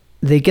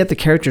they get the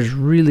characters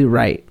really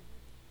right,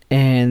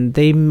 and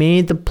they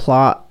made the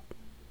plot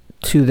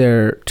to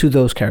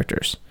those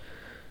characters.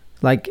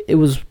 Like it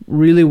was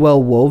really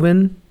well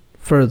woven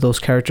for those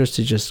characters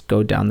to just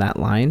go down that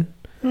line.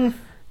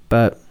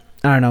 But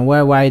I don't know,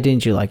 why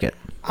didn't you like it?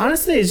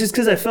 Honestly, it's just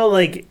because I felt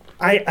like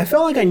I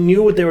felt like I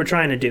knew what they were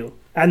trying to do,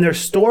 and their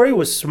story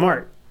was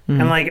smart.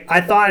 And like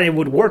I thought it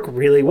would work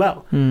really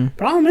well.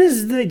 Problem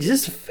is they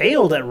just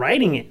failed at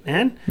writing it,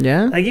 man.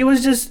 Yeah. Like it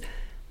was just,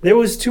 there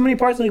was too many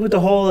parts, like with the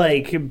whole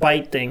like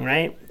bite thing,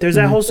 right? There's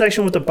that whole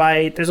section with the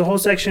bite. There's a whole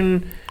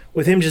section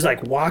with him just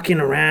like walking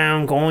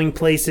around, going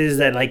places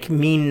that like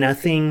mean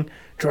nothing,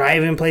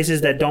 driving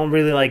places that don't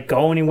really like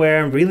go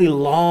anywhere, and really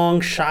long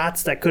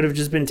shots that could have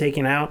just been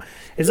taken out.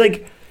 It's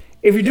like,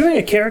 if you're doing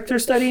a character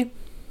study,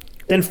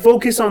 then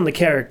focus on the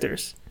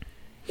characters.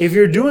 If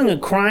you're doing a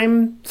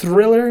crime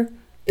thriller,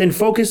 then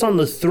focus on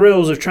the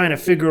thrills of trying to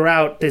figure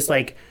out this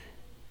like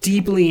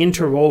deeply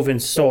interwoven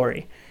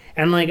story.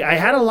 And like I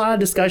had a lot of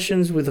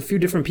discussions with a few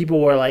different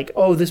people where like,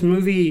 oh, this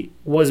movie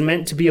was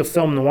meant to be a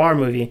film noir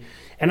movie.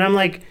 And I'm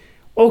like,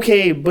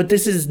 okay, but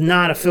this is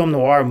not a film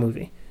noir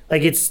movie.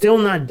 Like it's still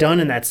not done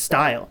in that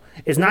style.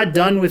 It's not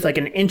done with like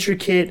an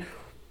intricate,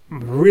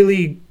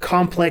 really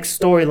complex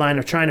storyline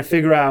of trying to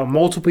figure out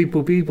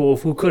multiple people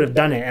who could have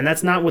done it. And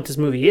that's not what this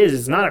movie is.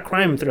 It's not a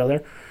crime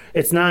thriller.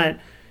 It's not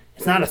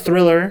a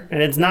thriller,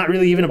 and it's not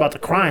really even about the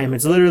crime.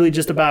 It's literally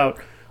just about,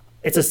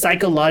 it's a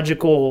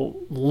psychological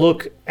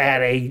look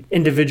at a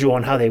individual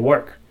and how they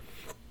work.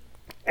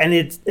 And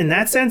it's, in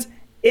that sense,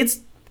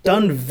 it's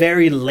done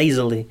very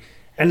lazily.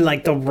 And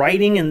like the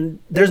writing, and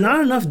there's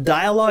not enough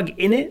dialogue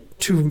in it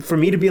for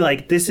me to be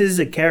like, this is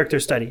a character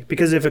study.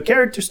 Because if a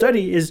character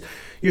study is,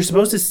 you're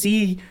supposed to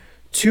see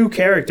two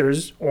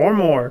characters or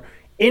more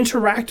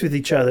interact with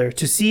each other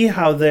to see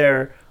how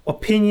their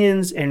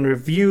opinions and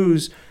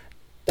reviews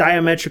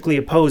diametrically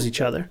oppose each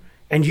other,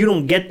 and you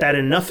don't get that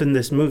enough in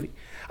this movie.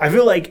 I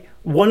feel like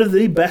one of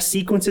the best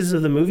sequences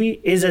of the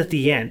movie is at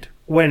the end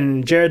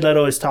when Jared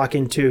Leto is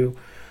talking to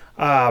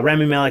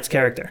Rami Malek's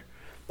character.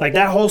 Like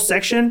that whole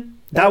section,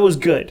 that was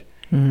good,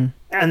 and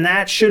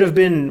that should have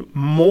been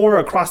more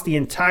across the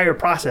entire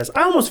process.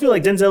 I almost feel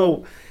like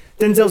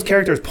Denzel's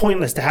character is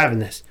pointless to have in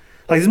this.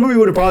 Like this movie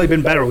would have probably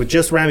been better with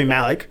just Rami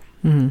Malek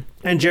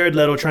and Jared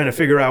Leto trying to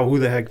figure out who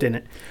the heck did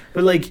it.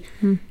 But like.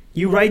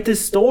 You write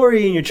this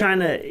story and you're trying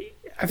to,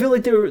 I feel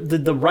like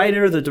the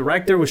writer, the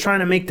director was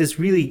trying to make this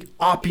really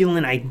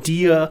opulent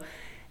idea,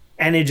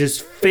 and it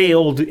just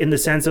failed in the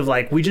sense of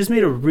like, we just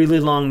made a really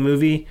long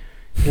movie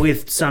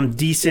with some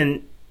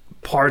decent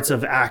parts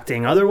of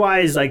acting.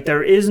 Otherwise, like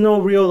there is no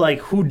real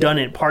like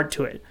whodunit part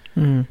to it.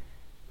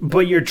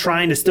 But you're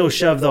trying to still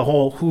shove the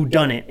whole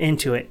whodunit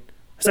into it.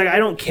 It's like, I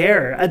don't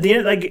care. At the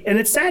end, like, and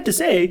it's sad to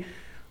say,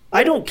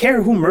 I don't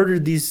care who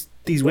murdered these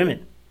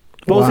women.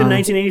 Both in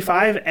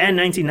 1985 and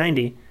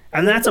 1990.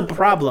 And that's a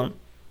problem.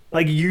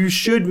 Like, you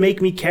should make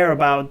me care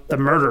about the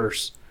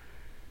murderers.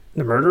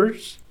 The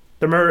murderers?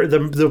 The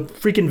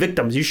freaking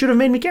victims. You should have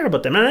made me care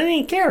about them. And I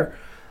didn't care.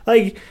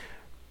 Like,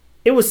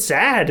 it was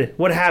sad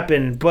what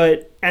happened.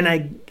 But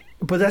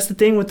that's the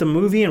thing with the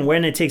movie and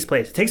when it takes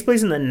place. It takes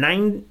place in the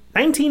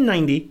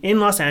 1990 in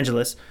Los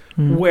Angeles,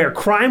 where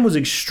crime was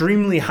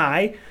extremely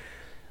high.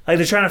 Like,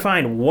 they're trying to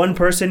find one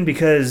person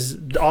because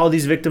all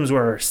these victims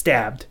were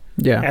stabbed.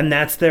 Yeah. And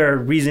that's their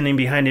reasoning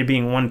behind it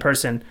being one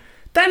person.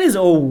 That is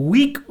a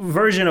weak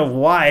version of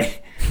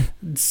why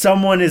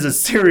someone is a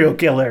serial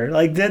killer.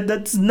 Like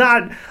that's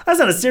not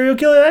a serial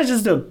killer. That's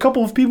just a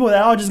couple of people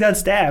that all just got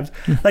stabbed.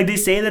 Like they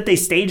say that they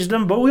staged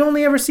them, but we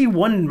only ever see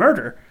one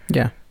murder.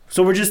 Yeah.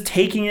 So we're just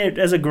taking it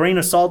as a grain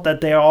of salt that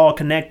they are all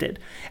connected.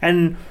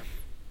 And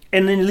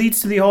then it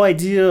leads to the whole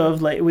idea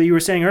of like what you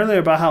were saying earlier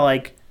about how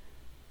like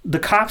the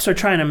cops are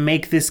trying to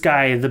make this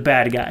guy the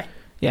bad guy.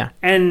 Yeah.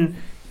 And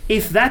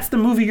if that's the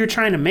movie you're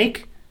trying to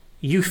make,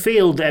 you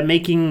failed at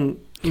making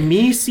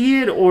me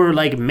see it or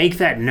like make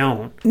that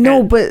known.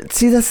 No, but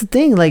see, that's the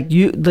thing. Like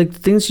the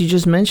things you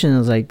just mentioned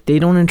is like they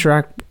don't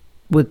interact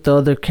with the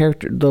other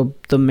character,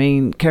 the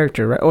main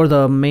character, right, or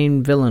the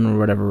main villain or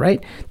whatever,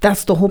 right?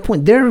 That's the whole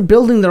point. They're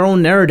building their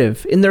own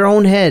narrative in their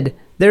own head.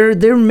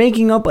 They're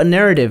making up a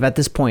narrative at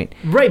this point.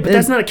 Right, but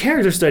that's not a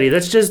character study.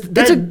 That's just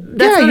that's not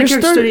a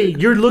character study.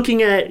 You're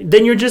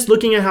just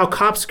looking at how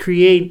cops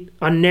create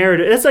a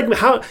narrative. That's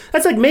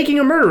like making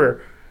a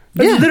murderer.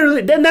 That's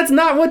literally. Then that's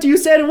not what you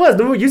said it was.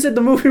 You said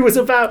the movie was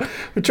about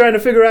trying to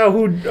figure out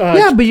who.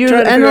 But you're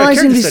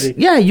analyzing these. Study.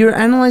 Yeah, you're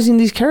analyzing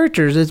these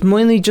characters. It's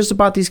mainly just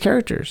about these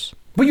characters.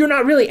 But you're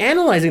not really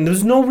analyzing.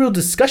 There's no real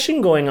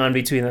discussion going on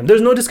between them.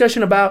 There's no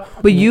discussion about.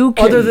 But you're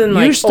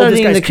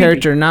studying the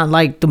character, not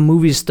like the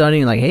movie's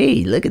studying. Like,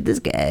 hey, look at this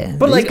guy.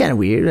 But this is kind of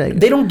weird. Like,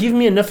 they don't give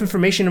me enough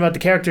information about the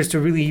characters to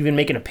really even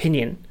make an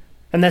opinion.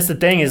 And that's the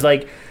thing is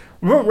like,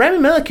 Rami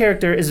Malek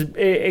character is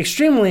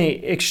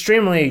extremely,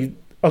 extremely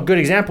a good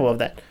example of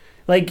that.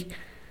 Like,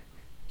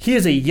 he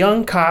is a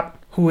young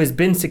cop who has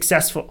been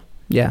successful.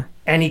 Yeah.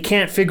 And he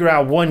can't figure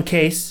out one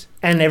case,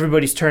 and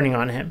everybody's turning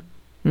on him.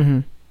 Mm-hmm.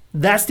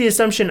 That's the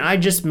assumption I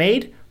just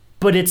made,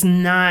 but it's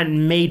not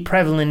made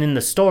prevalent in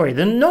the story.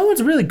 Then no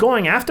one's really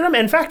going after him.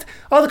 In fact,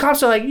 all the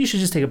cops are like, you should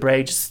just take a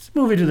break. Just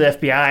move it to the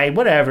FBI,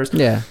 whatever.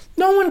 Yeah.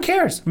 No one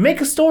cares.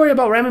 Make a story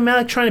about Rami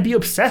Malek trying to be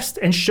obsessed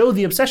and show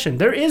the obsession.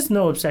 There is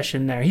no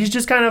obsession there. He's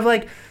just kind of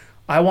like,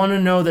 I want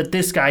to know that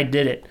this guy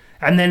did it.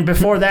 And then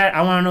before that,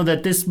 I want to know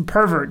that this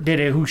pervert did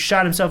it who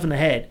shot himself in the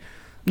head.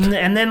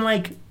 And then,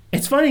 like,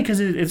 it's funny because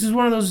this is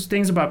one of those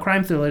things about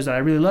crime thrillers that I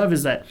really love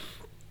is that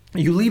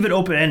you leave it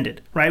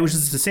open-ended, right? Which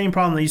is the same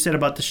problem that you said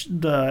about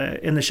the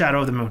In the Shadow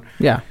of the Moon.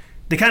 Yeah.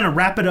 They kind of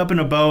wrap it up in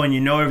a bow and you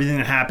know everything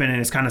that happened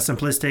and it's kind of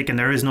simplistic and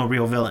there is no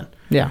real villain.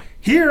 Yeah.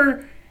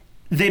 Here,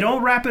 they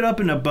don't wrap it up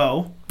in a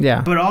bow.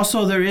 Yeah. But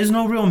also there is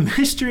no real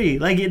mystery.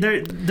 Like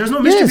there's no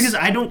mystery because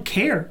I don't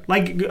care.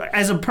 Like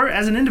as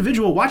an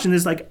individual watching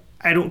this, like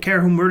I don't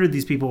care who murdered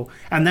these people.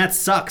 And that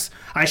sucks.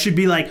 I should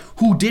be like,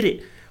 who did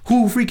it?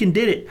 Who freaking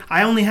did it?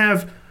 I only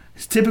have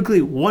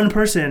typically one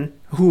person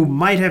who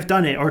might have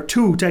done it, or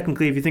two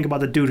technically if you think about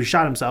the dude who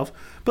shot himself.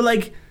 But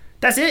like,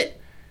 that's it.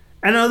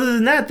 And other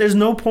than that, there's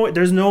no point.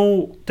 There's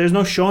no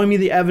showing me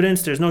the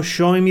evidence. There's no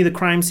showing me the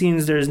crime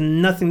scenes. There's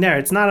nothing there.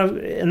 It's not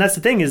and that's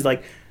the thing is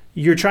like,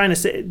 you're trying to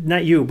say,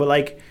 not you, but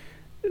like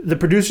the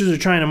producers are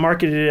trying to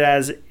market it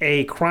as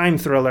a crime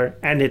thriller,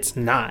 and it's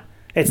not.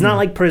 It's not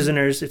like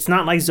Prisoners. It's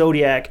not like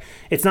Zodiac.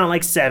 It's not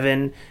like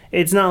Seven.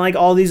 It's not like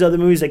all these other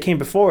movies that came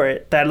before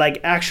it that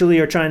like actually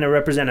are trying to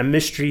represent a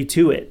mystery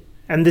to it.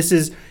 And this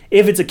is,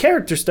 if it's a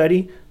character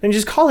study, then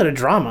just call it a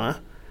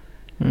drama.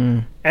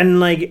 And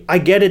like, I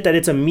get it that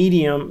it's a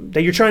medium,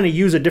 that you're trying to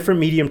use a different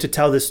medium to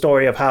tell this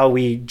story of how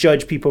we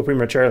judge people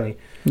prematurely.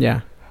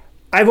 Yeah.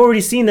 I've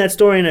already seen that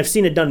story and I've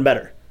seen it done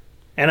better.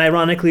 And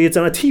ironically, it's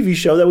on a TV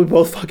show that we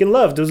both fucking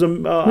loved. It was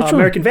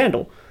American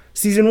Vandal.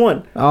 Season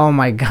 1. Oh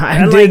my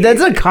god, dude, like, that's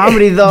a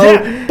comedy though.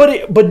 Yeah,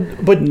 but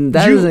that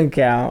doesn't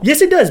count.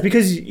 Yes, it does,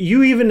 because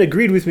you even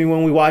agreed with me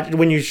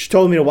when you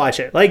told me to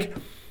watch it. Like,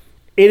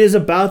 it is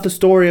about the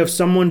story of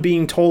someone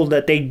being told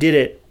that they did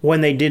it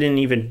when they didn't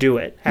even do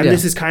it, and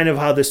this is kind of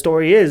how the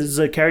story is. It's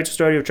a character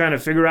story of trying to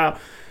figure out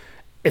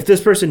if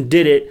this person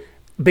did it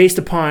based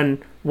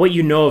upon what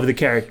you know of the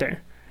character,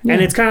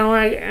 and it's kind of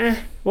like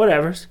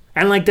whatever.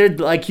 And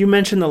like you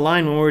mentioned the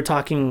line when we were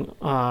talking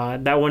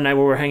that one night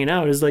when we were hanging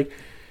out is like.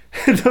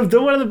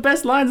 One of the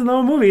best lines in the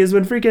whole movie is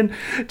when freaking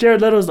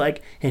Jared Leto's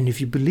like, and if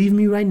you believe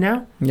me right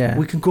now,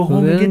 we can go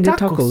home and get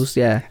tacos.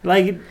 Yeah.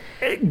 Like,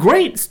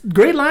 great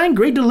line,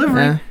 great delivery.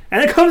 Yeah.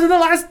 And it comes in the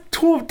last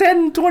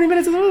 10, 20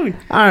 minutes of the movie.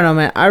 I don't know,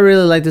 man. I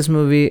really like this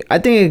movie. I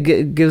think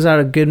it gives out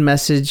a good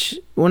message.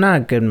 Well, not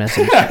a good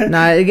message.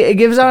 It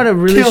gives out a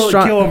really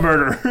strong... Kill a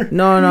murderer.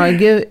 No,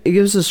 it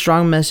gives a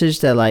strong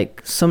message that,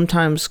 like,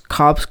 sometimes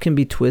cops can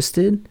be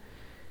twisted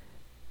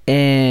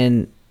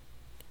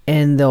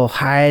and they'll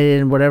hide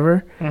it and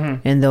whatever,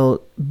 and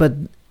but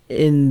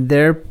in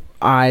their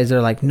eyes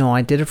they're like, no,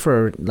 I did it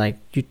for, like,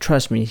 you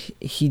trust me,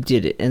 he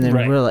did it, and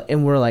then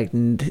we're like,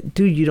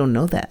 dude, you don't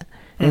know that,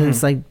 and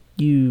it's like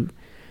you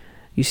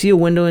see a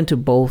window into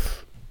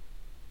both.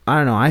 I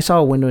don't know. I saw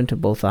a window into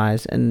both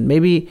eyes, and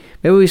maybe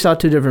we saw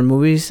two different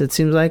movies. It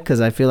seems like, because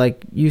I feel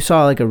like you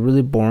saw like a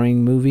really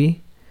boring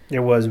movie. It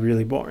was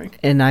really boring,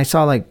 and I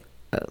saw like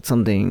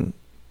something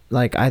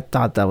like I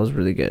thought that was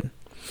really good,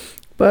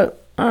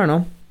 but I don't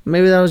know.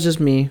 Maybe that was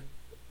just me.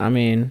 I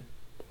mean,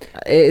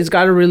 it's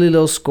got a really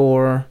low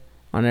score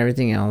on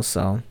everything else,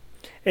 so.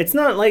 It's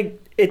not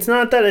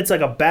that it's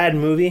like a bad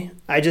movie.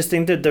 I just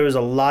think that there was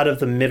a lot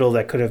of the middle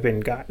that could have been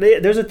got.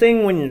 There's a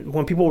thing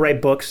when people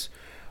write books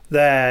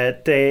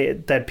that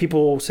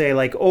people say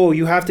like, oh,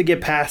 you have to get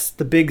past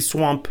the big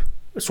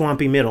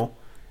swampy middle.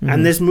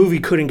 And this movie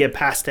couldn't get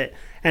past it.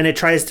 And it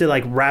tries to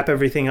like wrap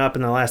everything up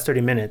in the last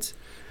 30 minutes.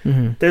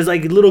 There's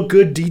like little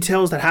good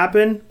details that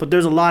happen, but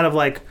there's a lot of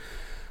like,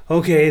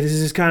 okay, this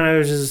is kind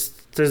of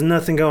just, there's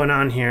nothing going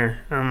on here.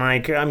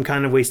 I'm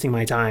kind of wasting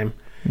my time.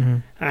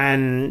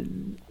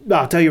 And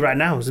I'll tell you right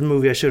now, it was a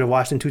movie I should have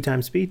watched in 2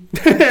 times speed.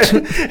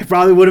 It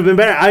probably would have been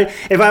better.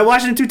 If I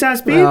watched it in 2 times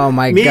speed, me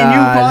and you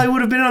probably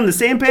would have been on the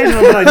same page. And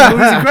I'm like, the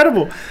movie's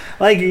incredible.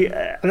 Like,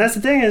 and that's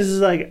the thing is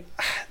like,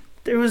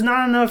 there was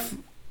not enough.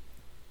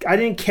 I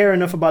didn't care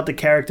enough about the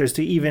characters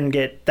to even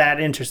get that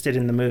interested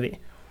in the movie.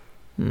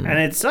 And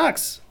it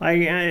sucks. Like,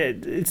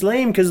 it's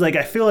lame because like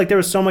I feel like there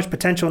was so much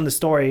potential in the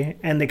story,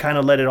 and they kind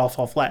of let it all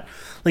fall flat.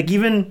 Like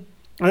even,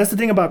 and that's the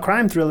thing about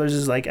crime thrillers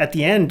is like at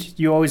the end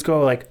you always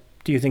go like,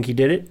 do you think he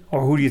did it,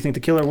 or who do you think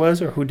the killer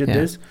was, or who did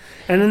this?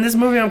 And in this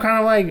movie, I'm kind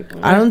of like,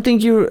 I don't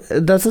think you.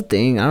 That's the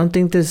thing. I don't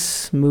think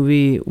this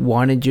movie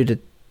wanted you to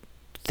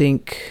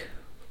think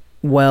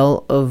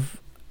well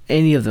of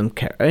any of them,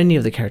 any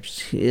of the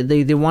characters.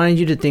 They wanted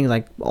you to think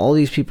like all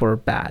these people are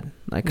bad.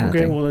 Like kind of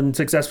thing. Well, then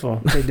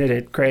successful. They did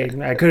it. Great.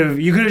 You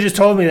could have just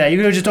told me that. You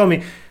could have just told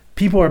me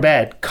people are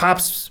bad.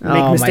 Cops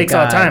make mistakes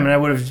all the time, and I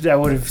would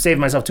have saved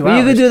myself 2 hours.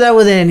 You could do that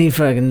with any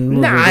fucking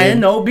movie.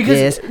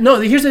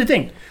 Here's the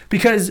thing.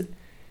 Because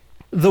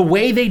the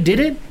way they did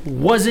it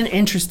wasn't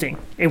interesting.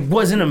 It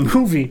wasn't a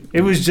movie.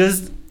 It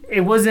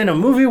wasn't a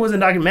movie. It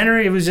wasn't a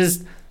documentary. It was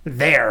just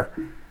there.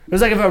 It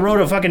was like if I wrote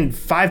a fucking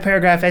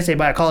 5-paragraph essay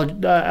by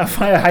a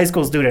high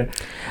school student.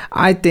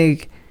 I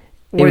think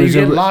where you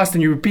get lost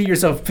and you repeat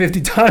yourself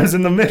 50 times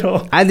in the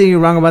middle. I think you're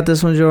wrong about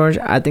this one, George.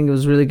 I think it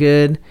was really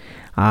good.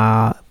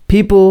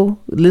 People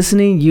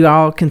listening, you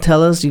all can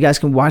tell us. You guys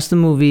can watch the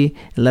movie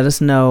and let us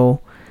know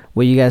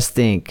what you guys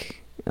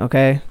think.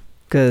 Okay?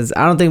 Because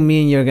I don't think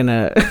me and you are going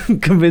to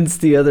convince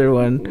the other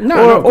one.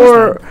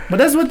 No, but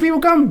that's what people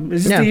come.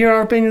 It's just to hear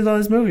our opinions on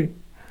this movie.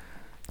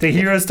 To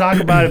hear us talk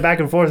about it back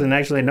and forth and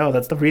actually know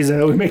that's the reason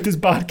that we make this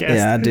podcast.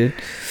 Yeah, dude.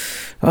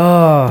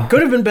 Oh.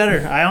 Could have been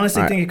better. I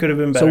honestly think it could have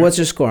been better. So what's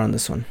your score on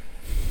this one?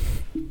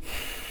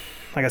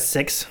 Like a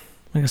 6.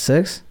 Like a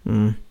 6?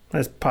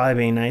 That's probably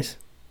being nice.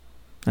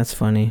 That's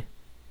funny.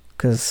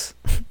 Because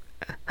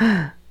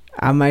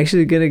I'm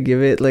actually going to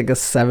give it like a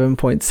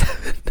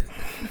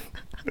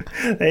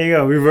 7.7. There you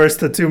go. Reverse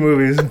the 2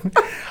 movies.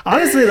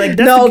 Honestly, like...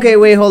 okay,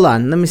 wait, hold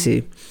on. Let me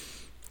see.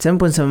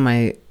 7.7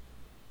 might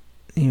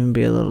even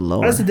be a little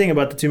lower. That's the thing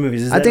about the 2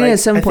 movies. I think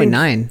it's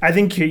 7.9. I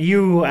think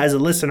you, as a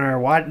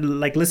listener,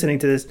 like listening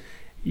to this,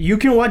 you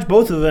can watch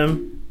both of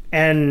them,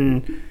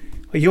 and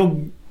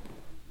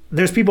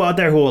there's people out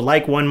there who will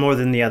like one more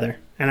than the other,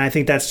 and I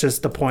think that's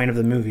just the point of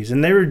the movies.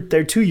 And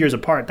they're 2 years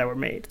apart that were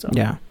made. So.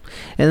 Yeah,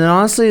 and then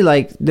honestly,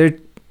 like they're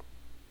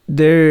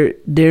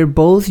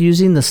both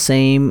using the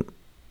same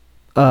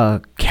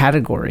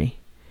category.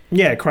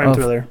 Yeah, crime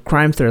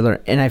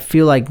thriller, and I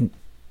feel like.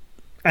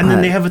 And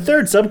then they have a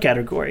third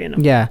subcategory in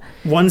them. Yeah.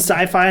 One's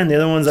sci-fi and the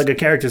other one's like a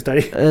character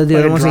study. The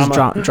other one's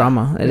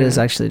drama. It is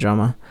actually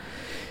drama.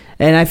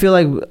 And I feel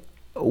like,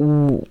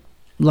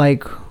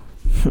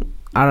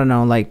 I don't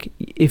know, like,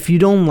 if you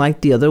don't like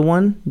the other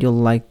one, you'll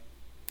like...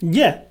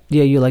 Yeah.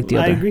 Yeah, you like the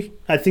other. I agree.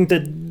 I think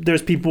that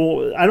there's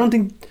people... I don't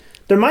think...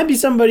 There might be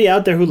somebody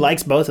out there who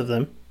likes both of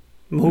them.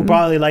 Who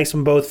probably likes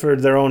them both for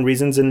their own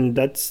reasons. And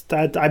that's...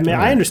 I mean,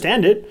 I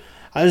understand it.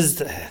 I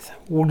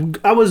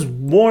was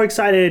more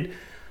excited...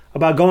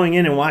 about going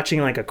in and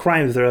watching like a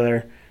crime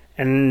thriller,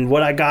 and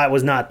what I got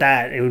was not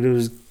that. It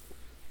was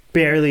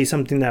barely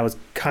something that was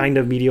kind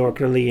of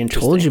mediocrely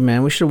interesting. Told you,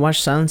 man. We should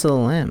watch Silence of the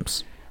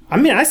Lambs. I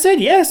mean, I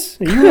said yes.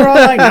 You were all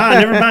like, nah,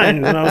 never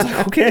mind. And I was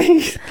like,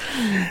 okay.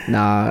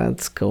 Nah,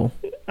 that's cool.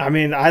 I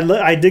mean,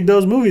 I dig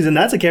those movies, and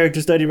that's a character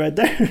study right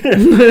there.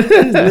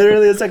 He's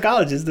literally a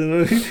psychologist in the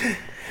movie.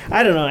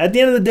 I don't know. At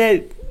the end of the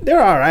day,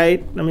 they're all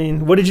right. I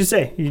mean, what did you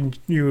say?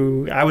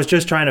 I was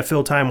just trying to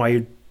fill time while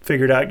you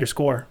figured out your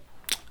score.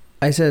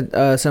 I said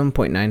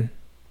 7.9.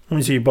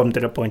 So you bumped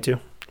it up 0.2.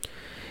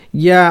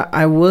 Yeah,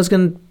 I was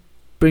going to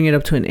bring it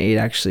up to an 8,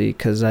 actually,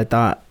 because I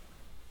thought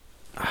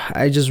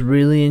I just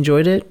really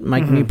enjoyed it,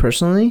 like me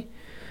personally.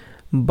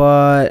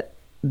 But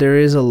there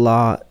is a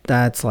lot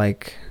that's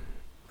like,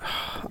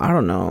 I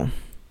don't know.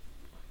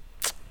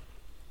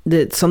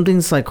 That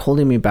something's like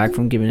holding me back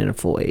from giving it a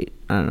full 8.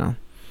 I don't know.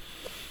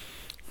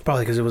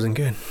 Probably because it wasn't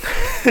good.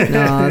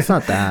 No, it's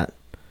not that.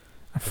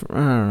 I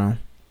don't know.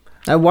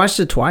 I watched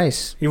it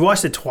twice. You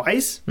watched it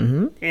twice?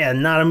 Mm-hmm. Yeah,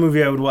 not a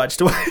movie I would watch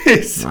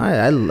twice.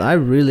 I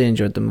really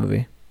enjoyed the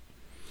movie.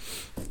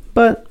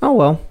 But, oh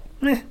well.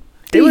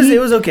 It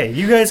was okay.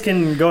 You guys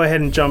can go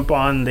ahead and jump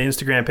on the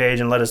Instagram page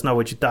and let us know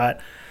what you thought.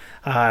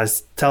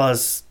 Tell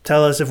us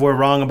if we're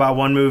wrong about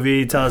one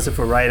movie. Tell us if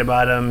we're right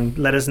about them.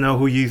 Let us know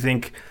who you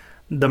think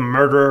the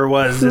murderer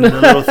was and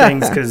the little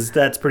things, because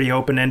that's pretty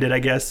open-ended, I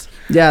guess.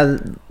 Yeah,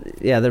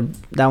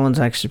 that one's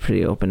actually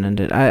pretty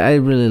open-ended. I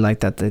really like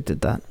that they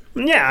did that.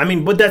 Yeah, I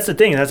mean, but that's the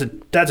thing.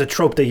 That's a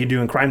trope that you do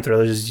in crime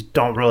thrillers, is you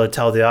don't really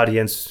tell the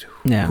audience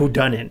who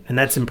done it, and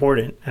that's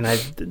important. And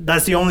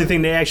that's the only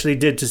thing they actually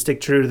did to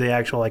stick true to the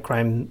actual like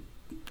crime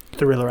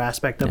thriller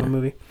aspect of a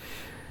movie.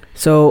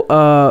 So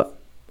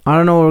I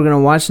don't know what we're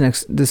gonna watch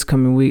this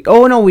coming week.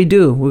 Oh no, we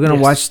do. We're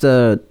gonna watch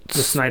the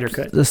Snyder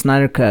Cut. The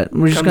Snyder Cut.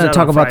 We're just gonna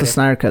talk about the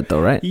Snyder Cut,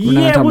 though, right?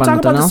 Yeah, we'll talk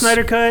about the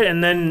Snyder Cut,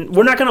 and then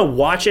we're not gonna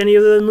watch any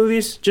of the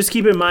movies. Just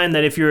keep in mind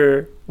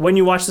that when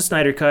you watch the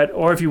Snyder Cut,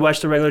 or if you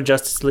watch the regular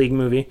Justice League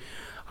movie,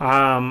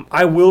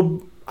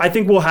 I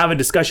think we'll have a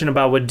discussion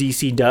about what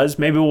DC does.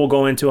 Maybe we'll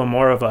go into a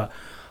more of a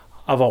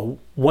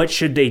what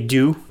should they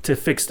do to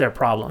fix their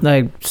problem,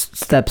 like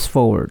steps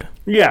forward.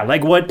 Yeah,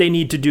 like what they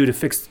need to do to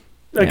fix.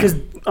 Because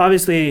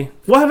obviously,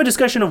 we'll have a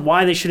discussion of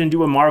why they shouldn't do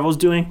what Marvel's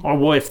doing,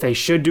 or if they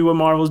should do what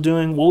Marvel's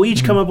doing. We'll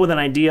each come up with an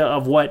idea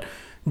of what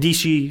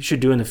DC should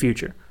do in the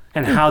future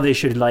and how they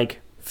should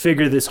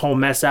figure this whole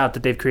mess out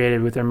that they've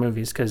created with their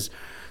movies. Because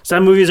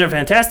some movies are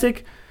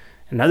fantastic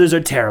and others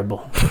are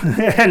terrible.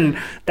 And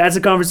that's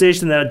a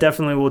conversation that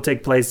definitely will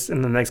take place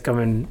in the next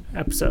coming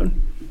episode.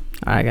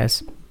 All right,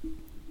 guys.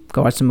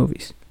 Go watch some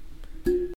movies.